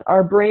genius,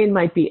 our brain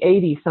might be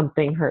 80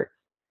 something hertz.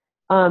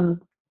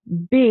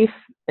 Beef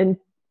and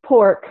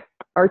pork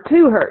are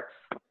 2 hertz.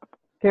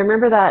 Okay,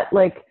 remember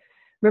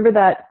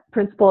that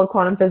principle of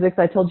quantum physics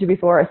I told you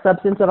before? A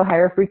substance of a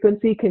higher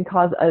frequency can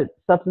cause a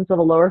substance of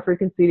a lower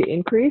frequency to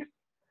increase.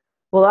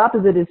 Well, the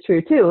opposite is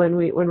true too. When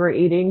we're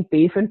eating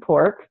beef and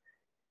pork,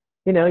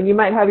 you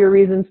might have your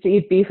reasons to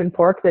eat beef and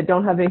pork that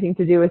don't have anything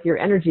to do with your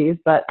energies,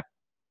 but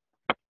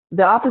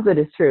the opposite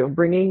is true,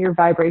 bringing your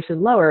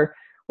vibration lower.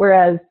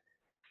 Whereas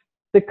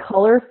the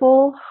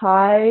colorful,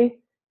 high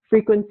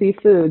frequency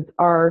foods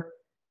are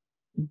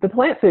the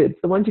plant foods,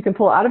 the ones you can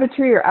pull out of a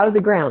tree or out of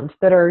the ground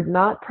that are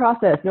not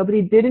processed.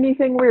 Nobody did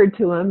anything weird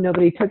to them.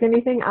 Nobody took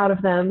anything out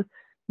of them.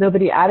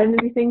 Nobody added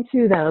anything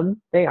to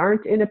them. They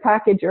aren't in a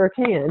package or a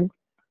can.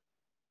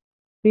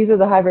 These are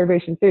the high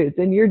vibration foods.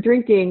 And you're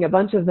drinking a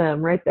bunch of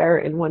them right there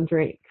in one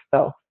drink.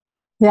 So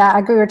yeah,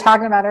 like we were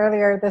talking about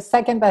earlier, the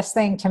second best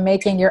thing to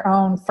making your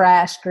own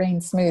fresh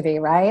green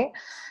smoothie, right?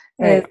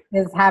 right.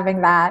 Is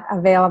having that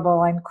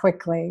available and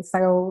quickly.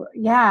 So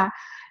yeah.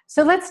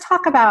 So let's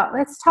talk about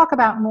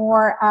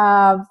more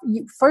of,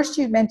 first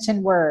you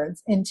mentioned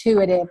words,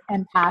 intuitive,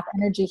 empath,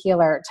 energy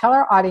healer. Tell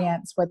our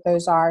audience what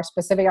those are,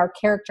 specific, our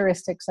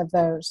characteristics of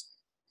those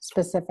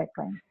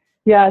specifically.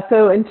 Yeah,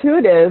 so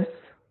intuitives,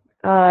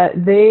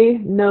 they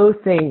know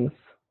things,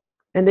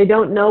 and they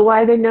don't know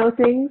why they know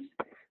things,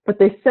 but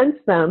they sense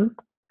them.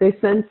 They're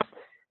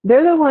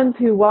the ones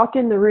who walk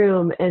in the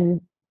room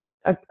and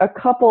a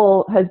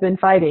couple has been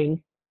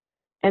fighting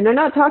and they're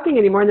not talking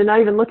anymore and they're not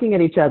even looking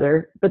at each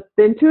other, but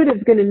the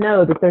intuitive's going to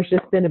know that there's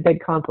just been a big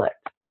conflict.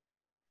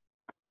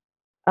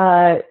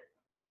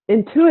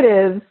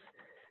 Intuitives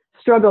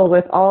struggle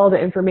with all the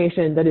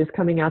information that is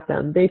coming at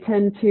them. They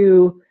tend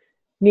to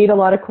need a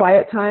lot of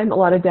quiet time, a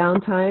lot of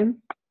downtime.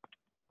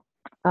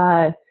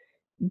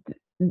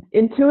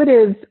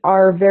 Intuitives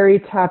are very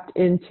tapped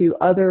into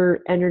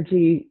other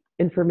energy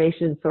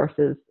information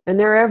sources, and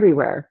they're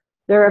everywhere.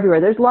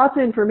 There's lots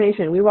of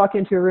information. We walk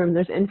into a room,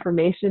 there's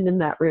information in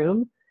that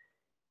room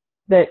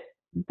that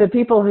the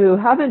people who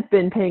haven't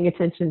been paying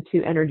attention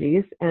to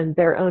energies and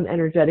their own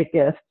energetic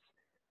gifts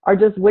are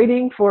just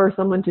waiting for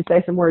someone to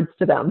say some words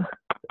to them.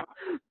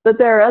 But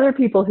there are other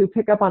people who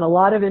pick up on a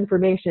lot of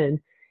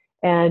information,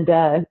 and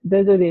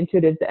those are the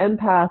intuitives. The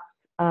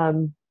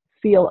empaths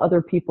feel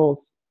other people's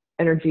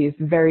energies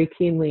very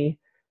keenly.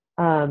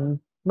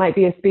 Might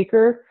be a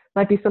speaker,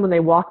 might be someone they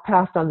walk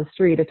past on the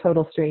street, a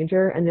total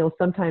stranger, and they'll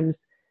sometimes,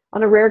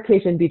 on a rare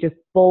occasion, be just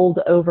bowled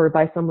over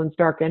by someone's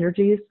dark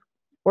energies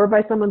or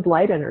by someone's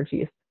light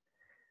energies.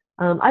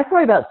 I've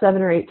probably about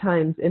 7 or 8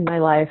 times in my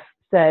life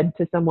said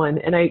to someone,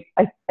 and I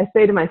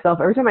say to myself,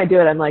 every time I do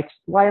it, I'm like,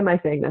 why am I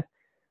saying this?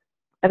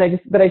 But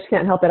I just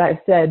can't help it. I've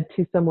said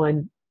to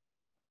someone,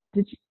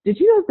 did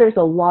you know there's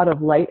a lot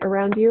of light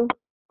around you?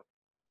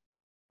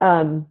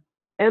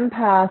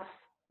 Empaths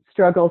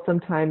struggle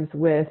sometimes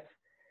with,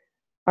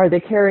 are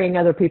they carrying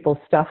other people's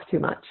stuff too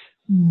much?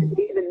 Do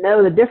they even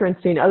know the difference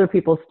between other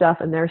people's stuff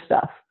and their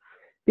stuff?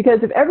 Because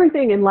if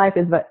everything in life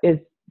is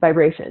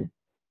vibration,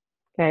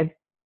 okay?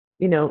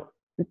 You know,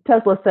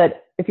 Tesla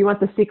said, if you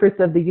want the secrets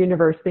of the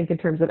universe, think in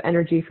terms of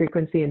energy,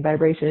 frequency, and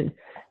vibration.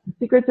 The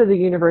secrets of the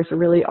universe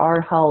really are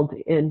held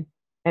in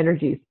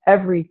energies.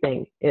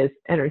 Everything is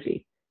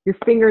energy. Your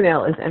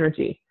fingernail is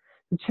energy.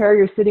 The chair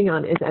you're sitting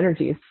on is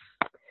energies.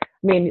 I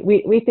mean,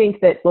 we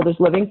think that, well, there's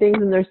living things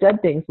and there's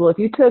dead things. Well, if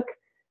you took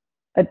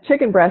a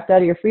chicken breast out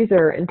of your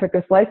freezer and took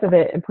a slice of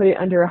it and put it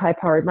under a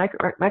high-powered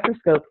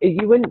microscope,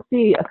 you wouldn't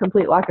see a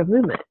complete lack of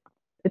movement.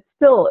 It's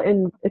still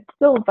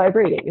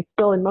vibrating. It's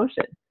still in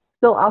motion,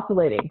 still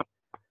oscillating.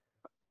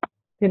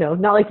 You know,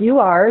 not like you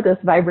are this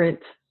vibrant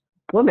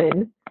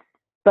woman,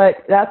 but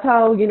that's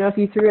how, you know, if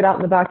you threw it out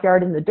in the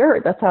backyard in the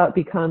dirt, that's how it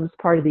becomes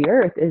part of the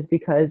earth, is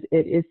because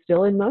it is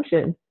still in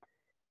motion.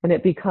 And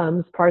it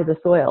becomes part of the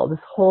soil. This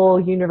whole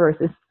universe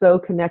is so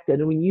connected.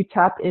 And when you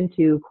tap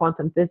into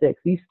quantum physics,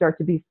 you start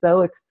to be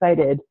so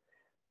excited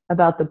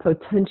about the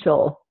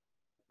potential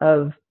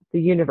of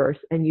the universe,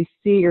 and you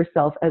see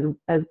yourself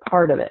as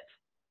part of it.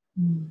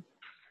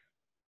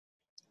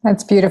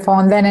 That's beautiful.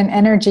 And then an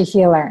energy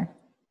healer.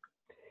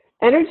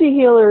 Energy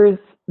healers,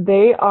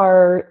 they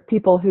are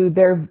people who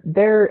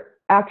their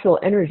actual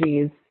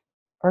energies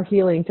are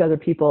healing to other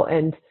people.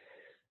 And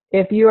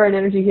if you are an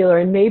energy healer,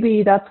 and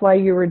maybe that's why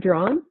you were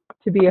drawn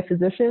to be a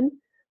physician,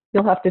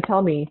 you'll have to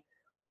tell me,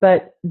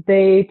 but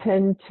they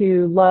tend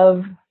to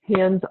love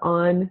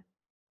hands-on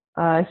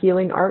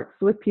healing arts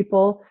with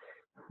people.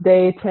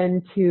 They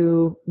tend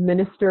to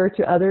minister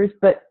to others,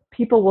 but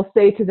people will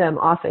say to them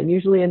often,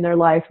 usually in their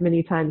life,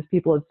 many times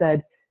people have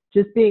said,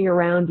 just being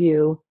around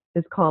you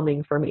is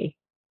calming for me.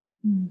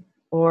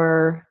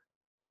 Or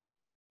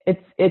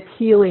it's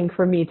healing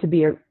for me to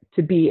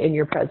be in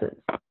your presence.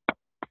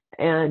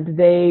 And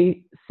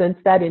they sense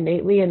that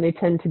innately, and they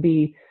tend to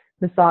be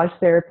massage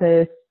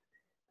therapists,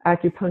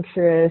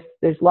 acupuncturists.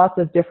 There's lots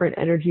of different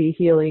energy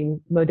healing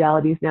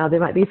modalities now. They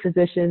might be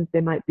physicians, they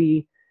might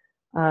be,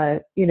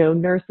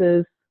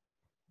 nurses.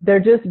 They're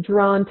just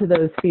drawn to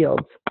those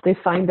fields. They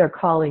find their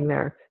calling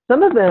there.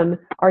 Some of them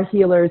are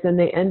healers, and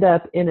they end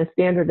up in a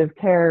standard of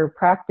care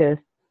practice,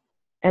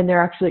 and they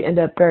actually end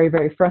up very,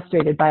 very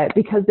frustrated by it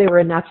because they were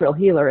a natural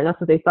healer, and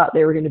that's what they thought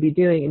they were going to be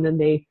doing, and then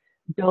they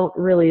don't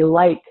really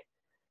like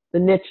the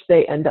niche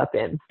they end up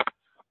in.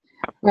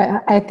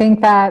 Well, I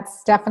think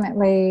that's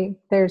definitely,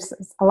 there's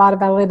a lot of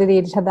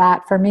validity to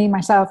that. For me,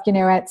 myself,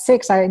 at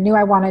 6, I knew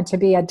I wanted to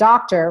be a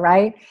doctor,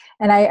 right?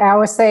 And I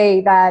always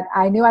say that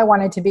I knew I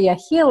wanted to be a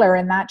healer,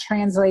 and that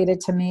translated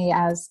to me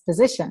as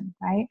physician,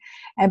 right?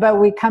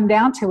 But we come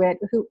down to it,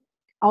 who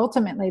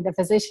ultimately the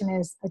physician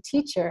is a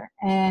teacher.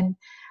 And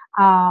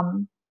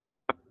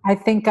I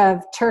think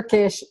of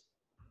Turkish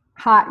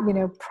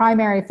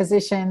primary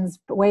physicians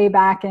way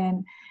back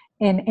in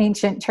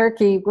ancient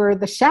Turkey were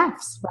the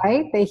chefs,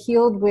 right? They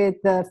healed with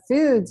the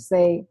foods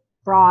they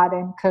brought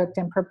and cooked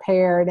and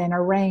prepared and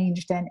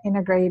arranged and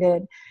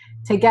integrated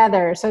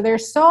together. So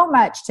there's so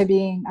much to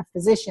being a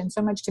physician,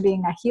 so much to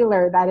being a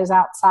healer that is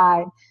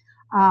outside.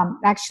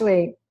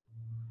 Actually,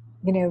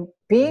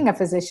 being a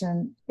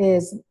physician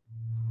is,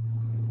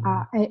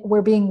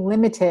 we're being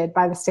limited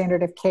by the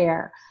standard of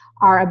care.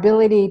 Our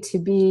ability to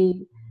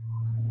be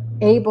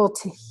able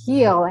to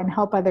heal and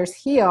help others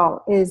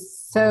heal is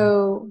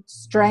so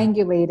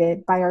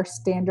strangulated by our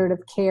standard of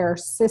care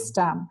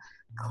system,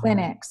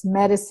 clinics,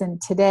 medicine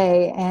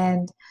today.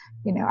 And,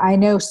 I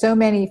know so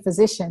many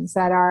physicians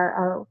that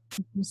are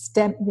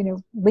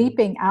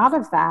leaping out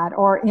of that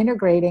or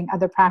integrating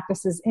other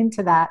practices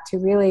into that to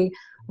really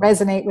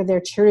resonate with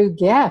their true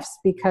gifts,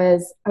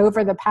 because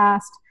over the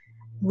past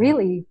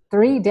really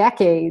 3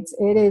 decades,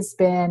 it has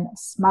been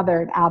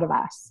smothered out of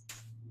us.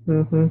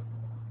 Mm-hmm.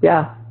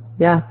 Yeah.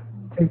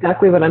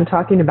 Exactly what I'm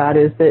talking about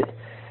is that,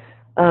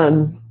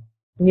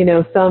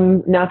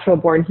 some natural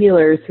born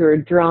healers who are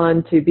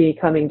drawn to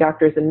becoming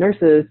doctors and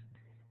nurses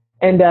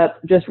end up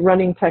just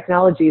running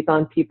technologies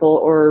on people,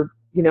 or,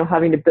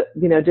 having to,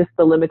 just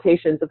the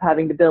limitations of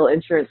having to bill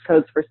insurance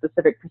codes for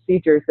specific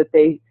procedures that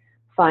they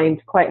find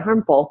quite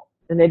harmful.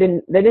 And they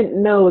didn't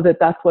know that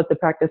that's what the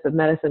practice of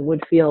medicine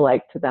would feel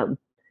like to them.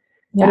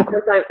 Yeah. And of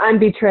course, I'm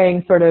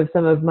betraying sort of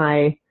some of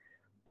my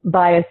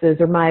biases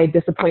or my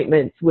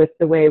disappointments with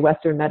the way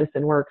Western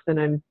medicine works. And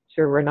I'm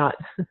sure we're not,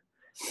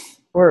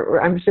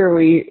 I'm sure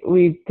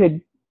we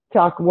could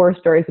talk war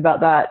stories about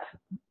that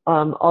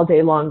all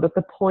day long. But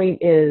the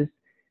point is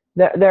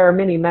that there are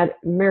many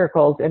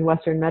miracles in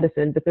Western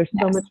medicine, but there's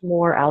so much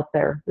more out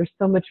there. There's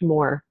so much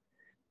more.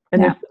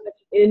 And there's so much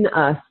in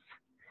us,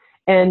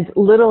 and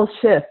little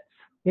shifts.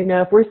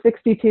 If we're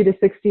 62 to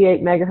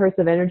 68 megahertz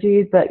of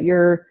energy, but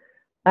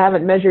I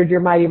haven't measured your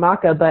mighty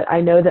maca, but I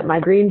know that my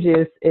green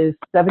juice is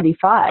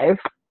 75.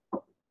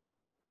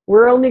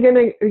 We're only going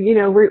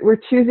to, we're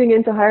choosing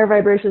into higher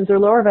vibrations or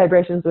lower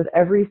vibrations with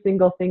every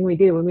single thing we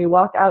do. When we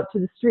walk out to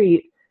the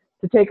street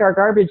to take our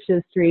garbage to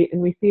the street,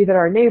 and we see that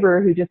our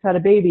neighbor who just had a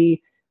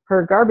baby,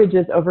 her garbage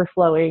is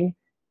overflowing.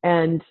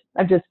 And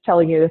I'm just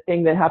telling you the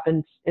thing that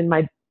happened in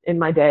my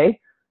day.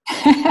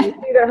 We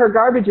see that her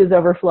garbage is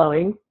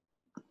overflowing,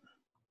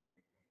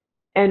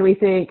 and we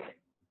think,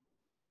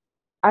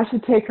 I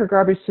should take her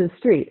garbage to the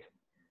street.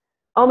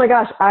 Oh my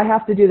gosh, I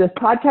have to do this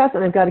podcast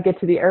and I've got to get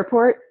to the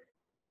airport.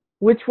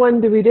 Which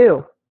one do we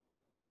do?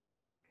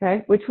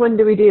 Okay, which one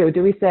do we do?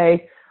 Do we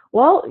say,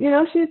 well,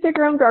 she should take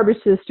her own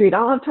garbage to the street. I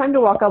don't have time to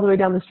walk all the way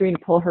down the street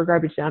and pull her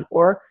garbage down.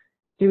 Or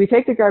do we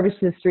take the garbage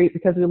to the street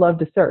because we love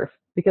to surf?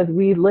 Because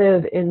we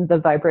live in the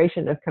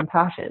vibration of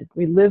compassion.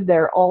 We live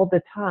there all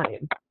the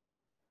time.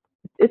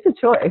 It's a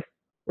choice.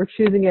 We're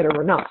choosing it or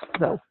we're not.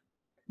 So.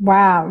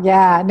 Wow.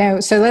 Yeah. No.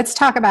 So let's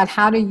talk about,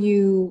 how do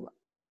you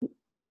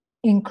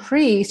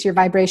increase your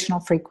vibrational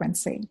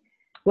frequency?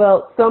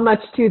 Well, so much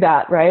to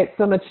that, right?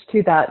 So much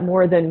to that,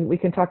 more than we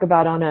can talk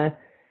about on that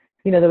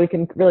we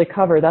can really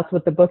cover. That's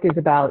what the book is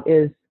about,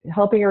 is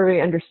helping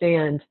everybody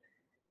understand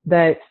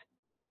that,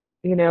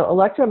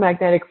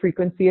 electromagnetic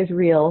frequency is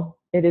real.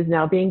 It is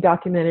now being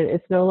documented.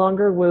 It's no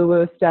longer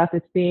woo-woo stuff.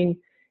 It's being,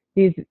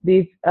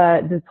 this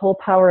whole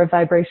power of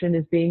vibration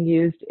is being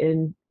used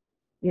in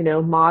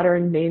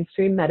modern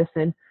mainstream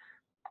medicine,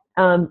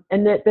 and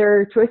that there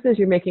are choices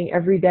you're making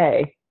every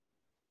day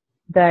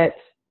that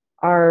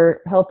are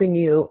helping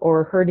you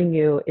or hurting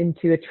you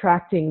into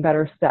attracting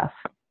better stuff,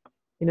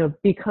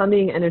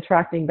 becoming and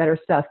attracting better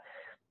stuff.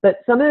 But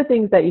some of the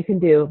things that you can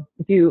do,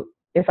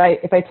 if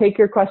I take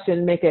your question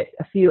and make it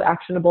a few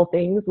actionable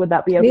things, would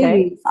that be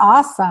okay? Please.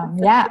 Awesome.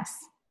 Yes.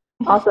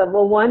 Awesome.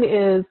 Well, one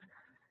is,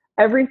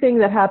 everything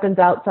that happens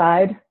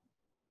outside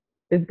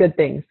is good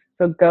things.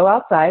 So go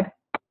outside,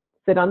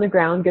 sit on the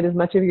ground, get as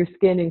much of your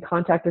skin in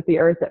contact with the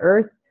earth.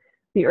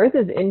 The earth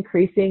is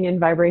increasing in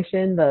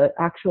vibration. The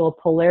actual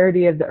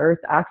polarity of the earth,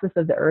 axis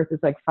of the earth, is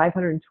like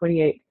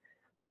 528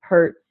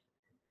 hertz.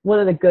 One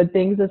of the good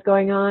things that's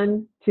going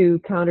on to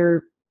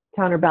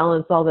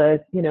counterbalance all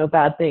the,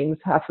 bad things,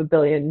 500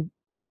 million,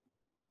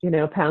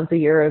 pounds a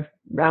year of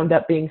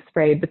Roundup being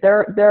sprayed. But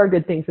there are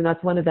good things, and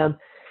that's one of them.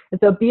 And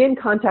so be in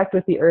contact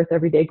with the earth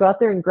every day. Go out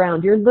there and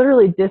ground. You're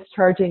literally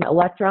discharging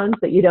electrons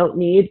that you don't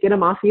need. Get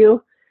them off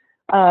you.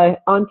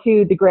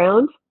 Onto the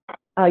ground.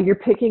 You're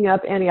picking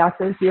up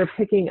antioxidants. You're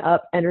picking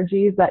up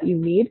energies that you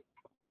need.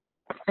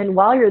 And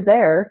while you're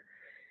there,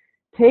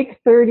 take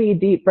 30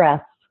 deep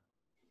breaths.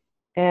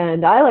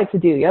 And I like to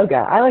do yoga.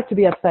 I like to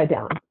be upside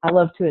down. I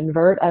love to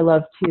invert. I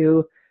love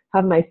to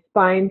have my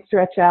spine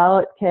stretch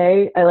out.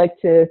 Okay. I like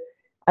to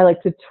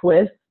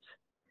twist.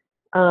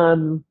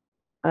 And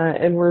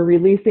we're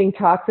releasing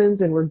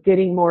toxins, and we're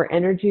getting more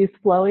energies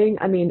flowing.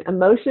 I mean,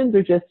 emotions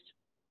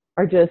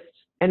are just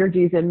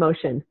energies in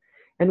motion.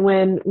 And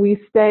when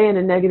we stay in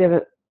a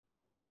negative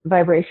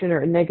vibration or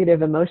a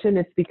negative emotion,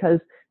 it's because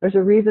there's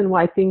a reason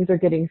why things are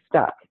getting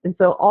stuck. And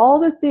so all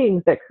the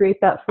things that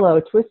create that flow,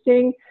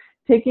 twisting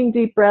taking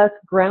deep breaths,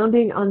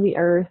 grounding on the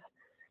earth,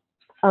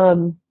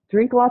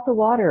 drink lots of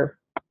water.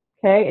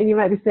 Okay. And you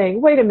might be saying,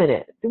 wait a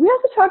minute, do we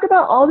have to talk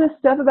about all this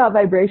stuff about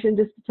vibration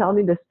just to tell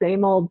me the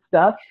same old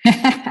stuff?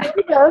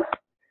 Kind of.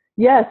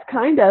 Yes,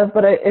 kind of.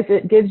 But if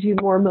it gives you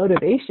more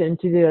motivation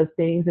to do those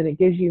things, and it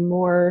gives you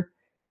more,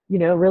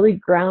 really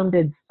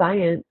grounded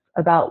science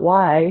about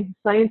why,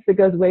 science that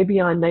goes way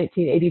beyond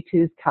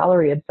 1982's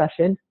calorie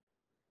obsession,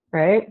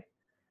 right?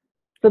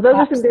 So those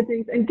are some good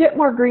things. And get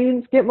more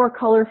greens, get more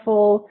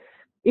colorful,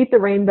 eat the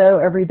rainbow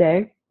every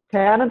day.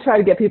 Okay. I don't try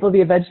to get people to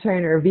be a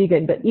vegetarian or a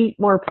vegan, but eat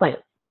more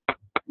plants.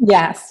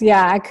 Yes.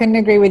 Yeah. I couldn't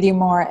agree with you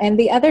more. And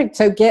the other,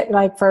 so get,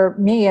 like, for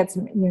me, it's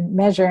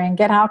measuring,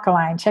 get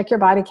alkaline, check your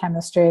body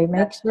chemistry,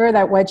 make sure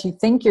that what you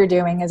think you're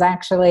doing is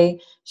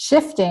actually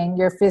shifting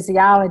your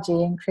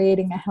physiology and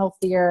creating a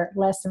healthier,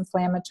 less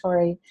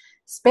inflammatory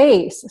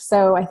space.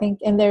 So I think,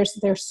 and there's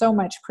so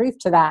much proof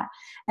to that.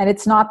 And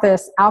it's not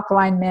this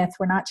alkaline myth.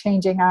 We're not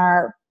changing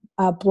our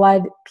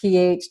blood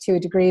pH to a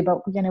degree, but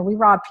we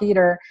rob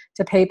Peter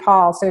to pay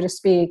Paul, so to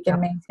speak, in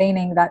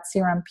maintaining that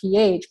serum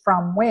pH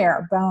from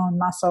where? Bone,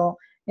 muscle,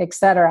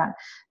 etc.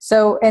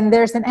 So, and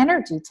there's an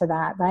energy to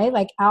that, right?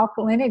 Like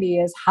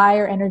alkalinity is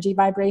higher energy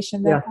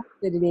vibration than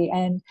acidity,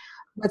 and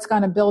what's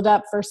going to build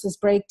up versus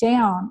break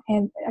down.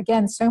 And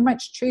again, so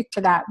much truth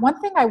to that. One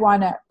thing I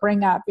want to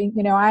bring up,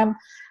 I'm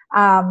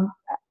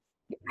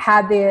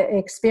had the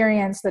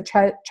experience,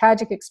 the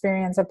tragic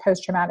experience of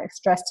post-traumatic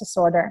stress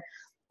disorder.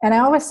 And I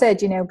always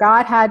said,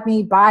 God had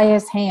me by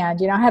his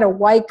hand. I had a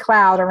white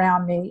cloud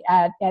around me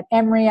at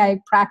Emory. I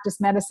practiced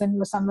medicine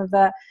with some of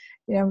the,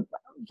 the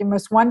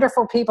most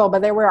wonderful people,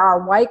 but they were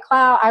our white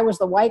cloud. I was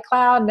the white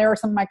cloud, and there were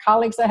some of my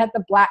colleagues that had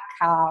the black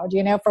cloud.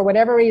 For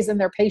whatever reason,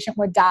 their patient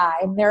would die,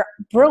 and they're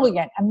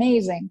brilliant,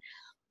 amazing.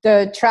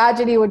 The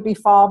tragedy would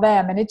befall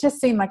them. And it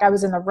just seemed like I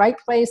was in the right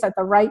place at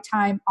the right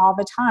time all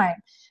the time.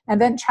 And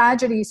then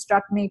tragedy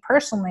struck me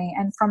personally.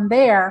 And from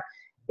there,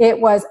 it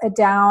was a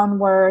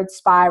downward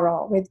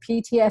spiral with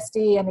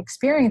PTSD and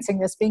experiencing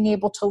this, being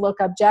able to look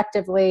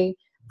objectively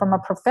from a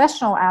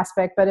professional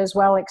aspect, but as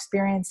well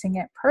experiencing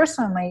it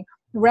personally,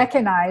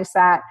 recognize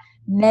that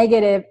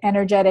negative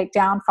energetic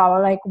downfall,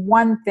 like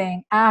one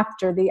thing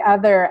after the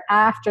other,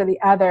 after the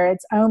other.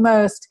 It's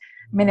almost,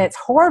 it's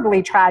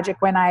horribly tragic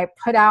when I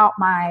put out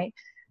my,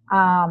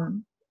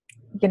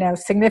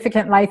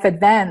 significant life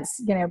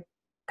events,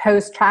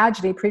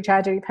 post-tragedy,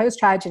 pre-tragedy,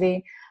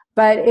 post-tragedy,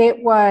 but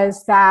it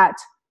was that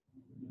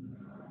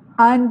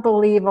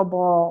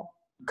unbelievable,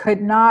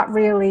 could not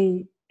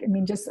really,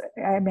 it's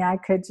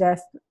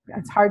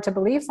hard to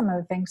believe some of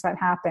the things that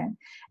happened.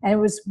 And it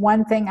was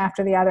one thing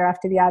after the other,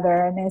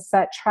 and it's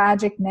that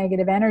tragic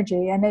negative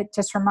energy. And it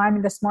just reminded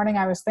me this morning,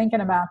 I was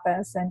thinking about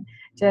this and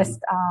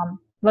just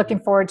looking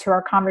forward to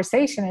our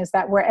conversation, is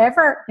that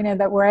wherever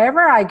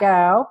I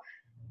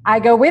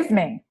go with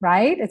me,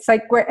 right? It's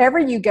like wherever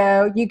you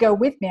go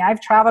with me. I've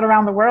traveled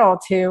around the world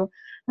to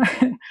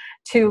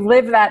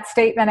live that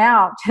statement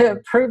out,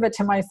 to prove it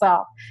to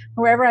myself.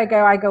 Wherever I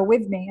go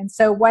with me. And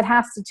so what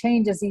has to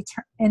change is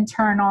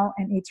internal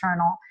and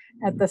eternal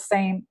at the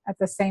same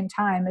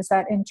time, is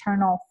that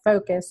internal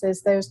focus,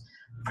 is those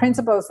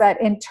principles, that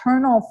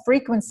internal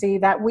frequency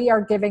that we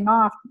are giving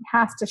off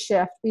has to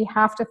shift. We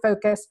have to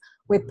focus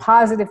with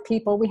positive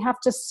people. We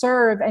have to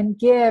serve and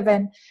give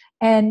and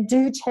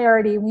do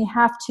charity. We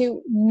have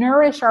to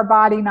nourish our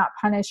body, not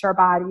punish our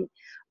body.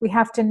 We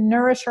have to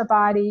nourish our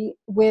body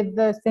with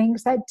the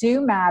things that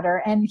do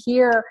matter, and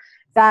hear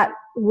that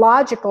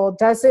logical,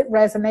 does it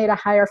resonate a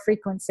higher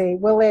frequency?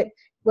 Will it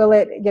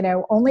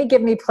only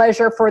give me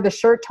pleasure for the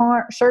short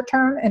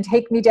term and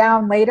take me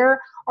down later?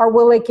 Or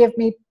will it give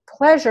me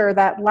pleasure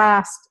that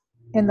lasts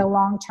in the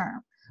long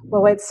term?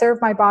 Will it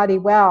serve my body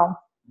well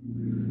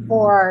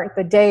for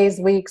the days,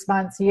 weeks,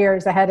 months,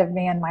 years ahead of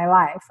me in my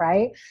life,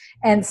 right?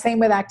 And same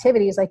with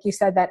activities, like you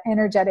said, that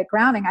energetic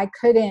grounding. I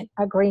couldn't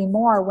agree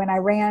more. When I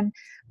ran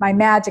my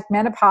Magic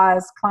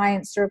Menopause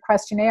clients through a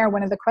questionnaire,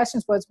 one of the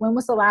questions was, when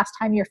was the last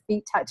time your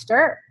feet touched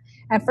earth?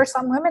 And for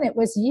some women, it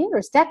was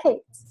years,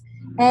 decades.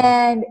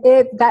 And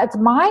that's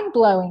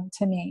mind-blowing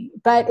to me.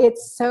 But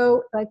it's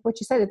so, like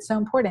what you said, it's so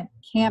important.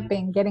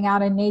 Camping, getting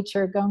out in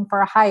nature, going for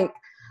a hike.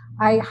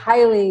 I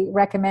highly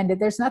recommend it.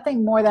 There's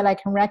nothing more that I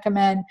can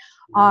recommend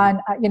on,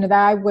 that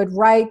I would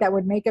write that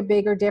would make a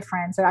bigger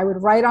difference. That I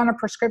would write on a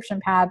prescription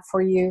pad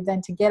for you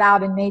than to get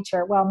out in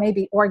nature. Well,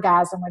 maybe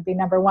orgasm would be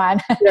number one.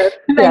 Yes,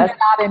 Get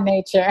out in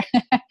nature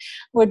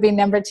would be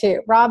number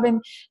two. Robin,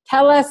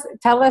 tell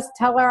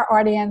our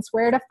audience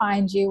where to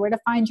find you, where to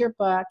find your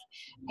book,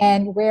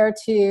 and where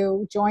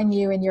to join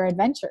you in your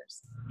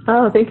adventures.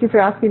 Oh, thank you for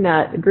asking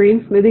that.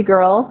 Green Smoothie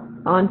Girl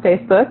on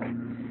Facebook.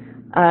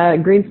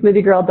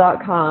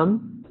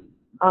 greensmoothiegirl.com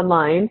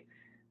online.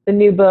 The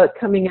new book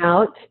coming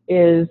out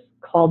is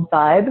called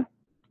Vibe.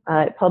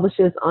 It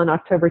publishes on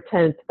October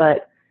 10th,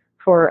 but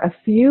for a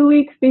few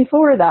weeks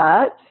before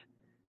that,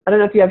 I don't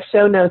know if you have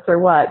show notes or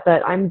what,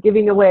 but I'm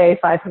giving away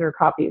 500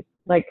 copies,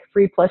 like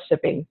free plus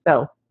shipping.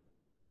 So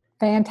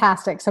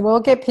fantastic. So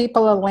we'll give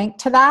people a link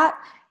to that.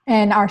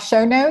 in our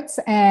show notes.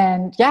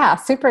 And yeah,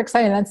 super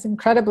exciting. That's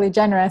incredibly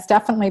generous.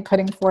 Definitely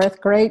putting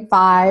forth great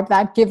vibe.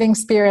 That giving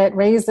spirit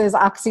raises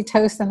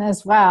oxytocin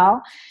as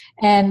well.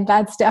 And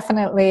that's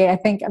definitely, I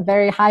think, a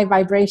very high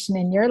vibration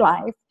in your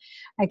life.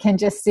 I can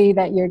just see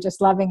that you're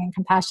just loving and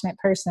compassionate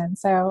person.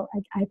 So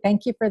I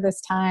thank you for this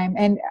time.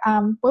 And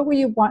what do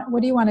you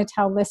want to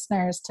tell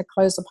listeners to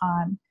close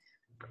upon?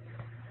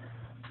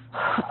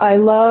 I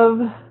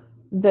love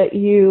that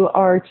you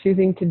are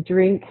choosing to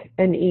drink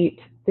and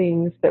eat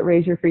things that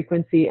raise your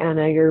frequency,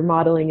 Anna. You're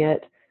modeling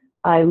it.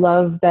 I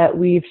love that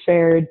we've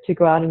shared to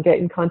go out and get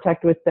in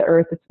contact with the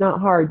earth. It's not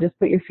hard. Just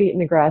put your feet in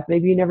the grass.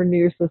 Maybe you never knew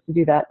you're supposed to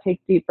do that.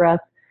 Take deep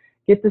breaths.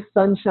 Get the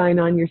sunshine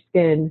on your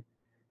skin.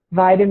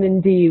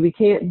 Vitamin D. We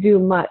can't do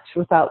much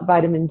without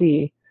vitamin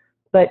D.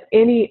 But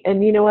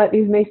and you know what?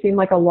 These may seem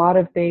like a lot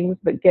of things,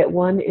 but get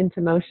one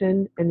into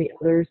motion and the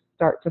others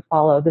start to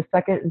follow. The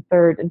second and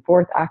third and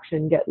fourth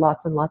action get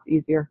lots and lots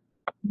easier.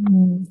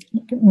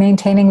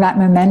 Maintaining that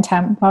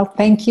momentum. Well,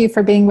 thank you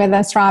for being with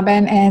us,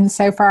 Robin. And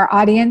so for our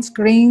audience,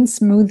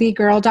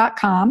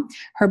 greensmoothiegirl.com.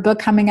 Her book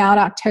coming out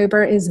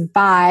October is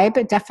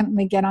Vibe.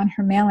 Definitely get on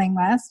her mailing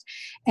list.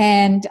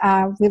 And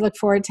we look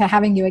forward to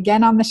having you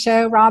again on the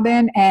show,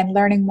 Robin, and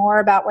learning more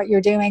about what you're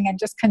doing and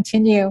just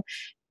continue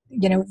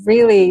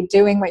really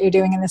doing what you're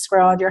doing in this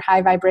world, your high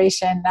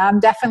vibration. I'm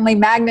definitely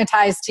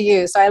magnetized to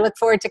you. So I look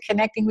forward to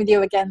connecting with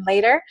you again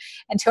later.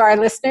 And to our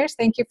listeners,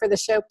 thank you for the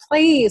show.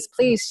 Please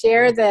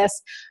share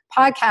this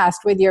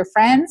podcast with your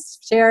friends,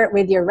 share it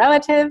with your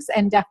relatives,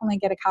 and definitely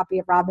get a copy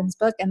of Robin's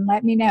book. And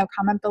let me know,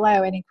 comment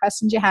below any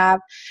questions you have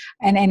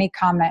and any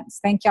comments.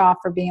 Thank you all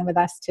for being with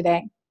us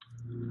today.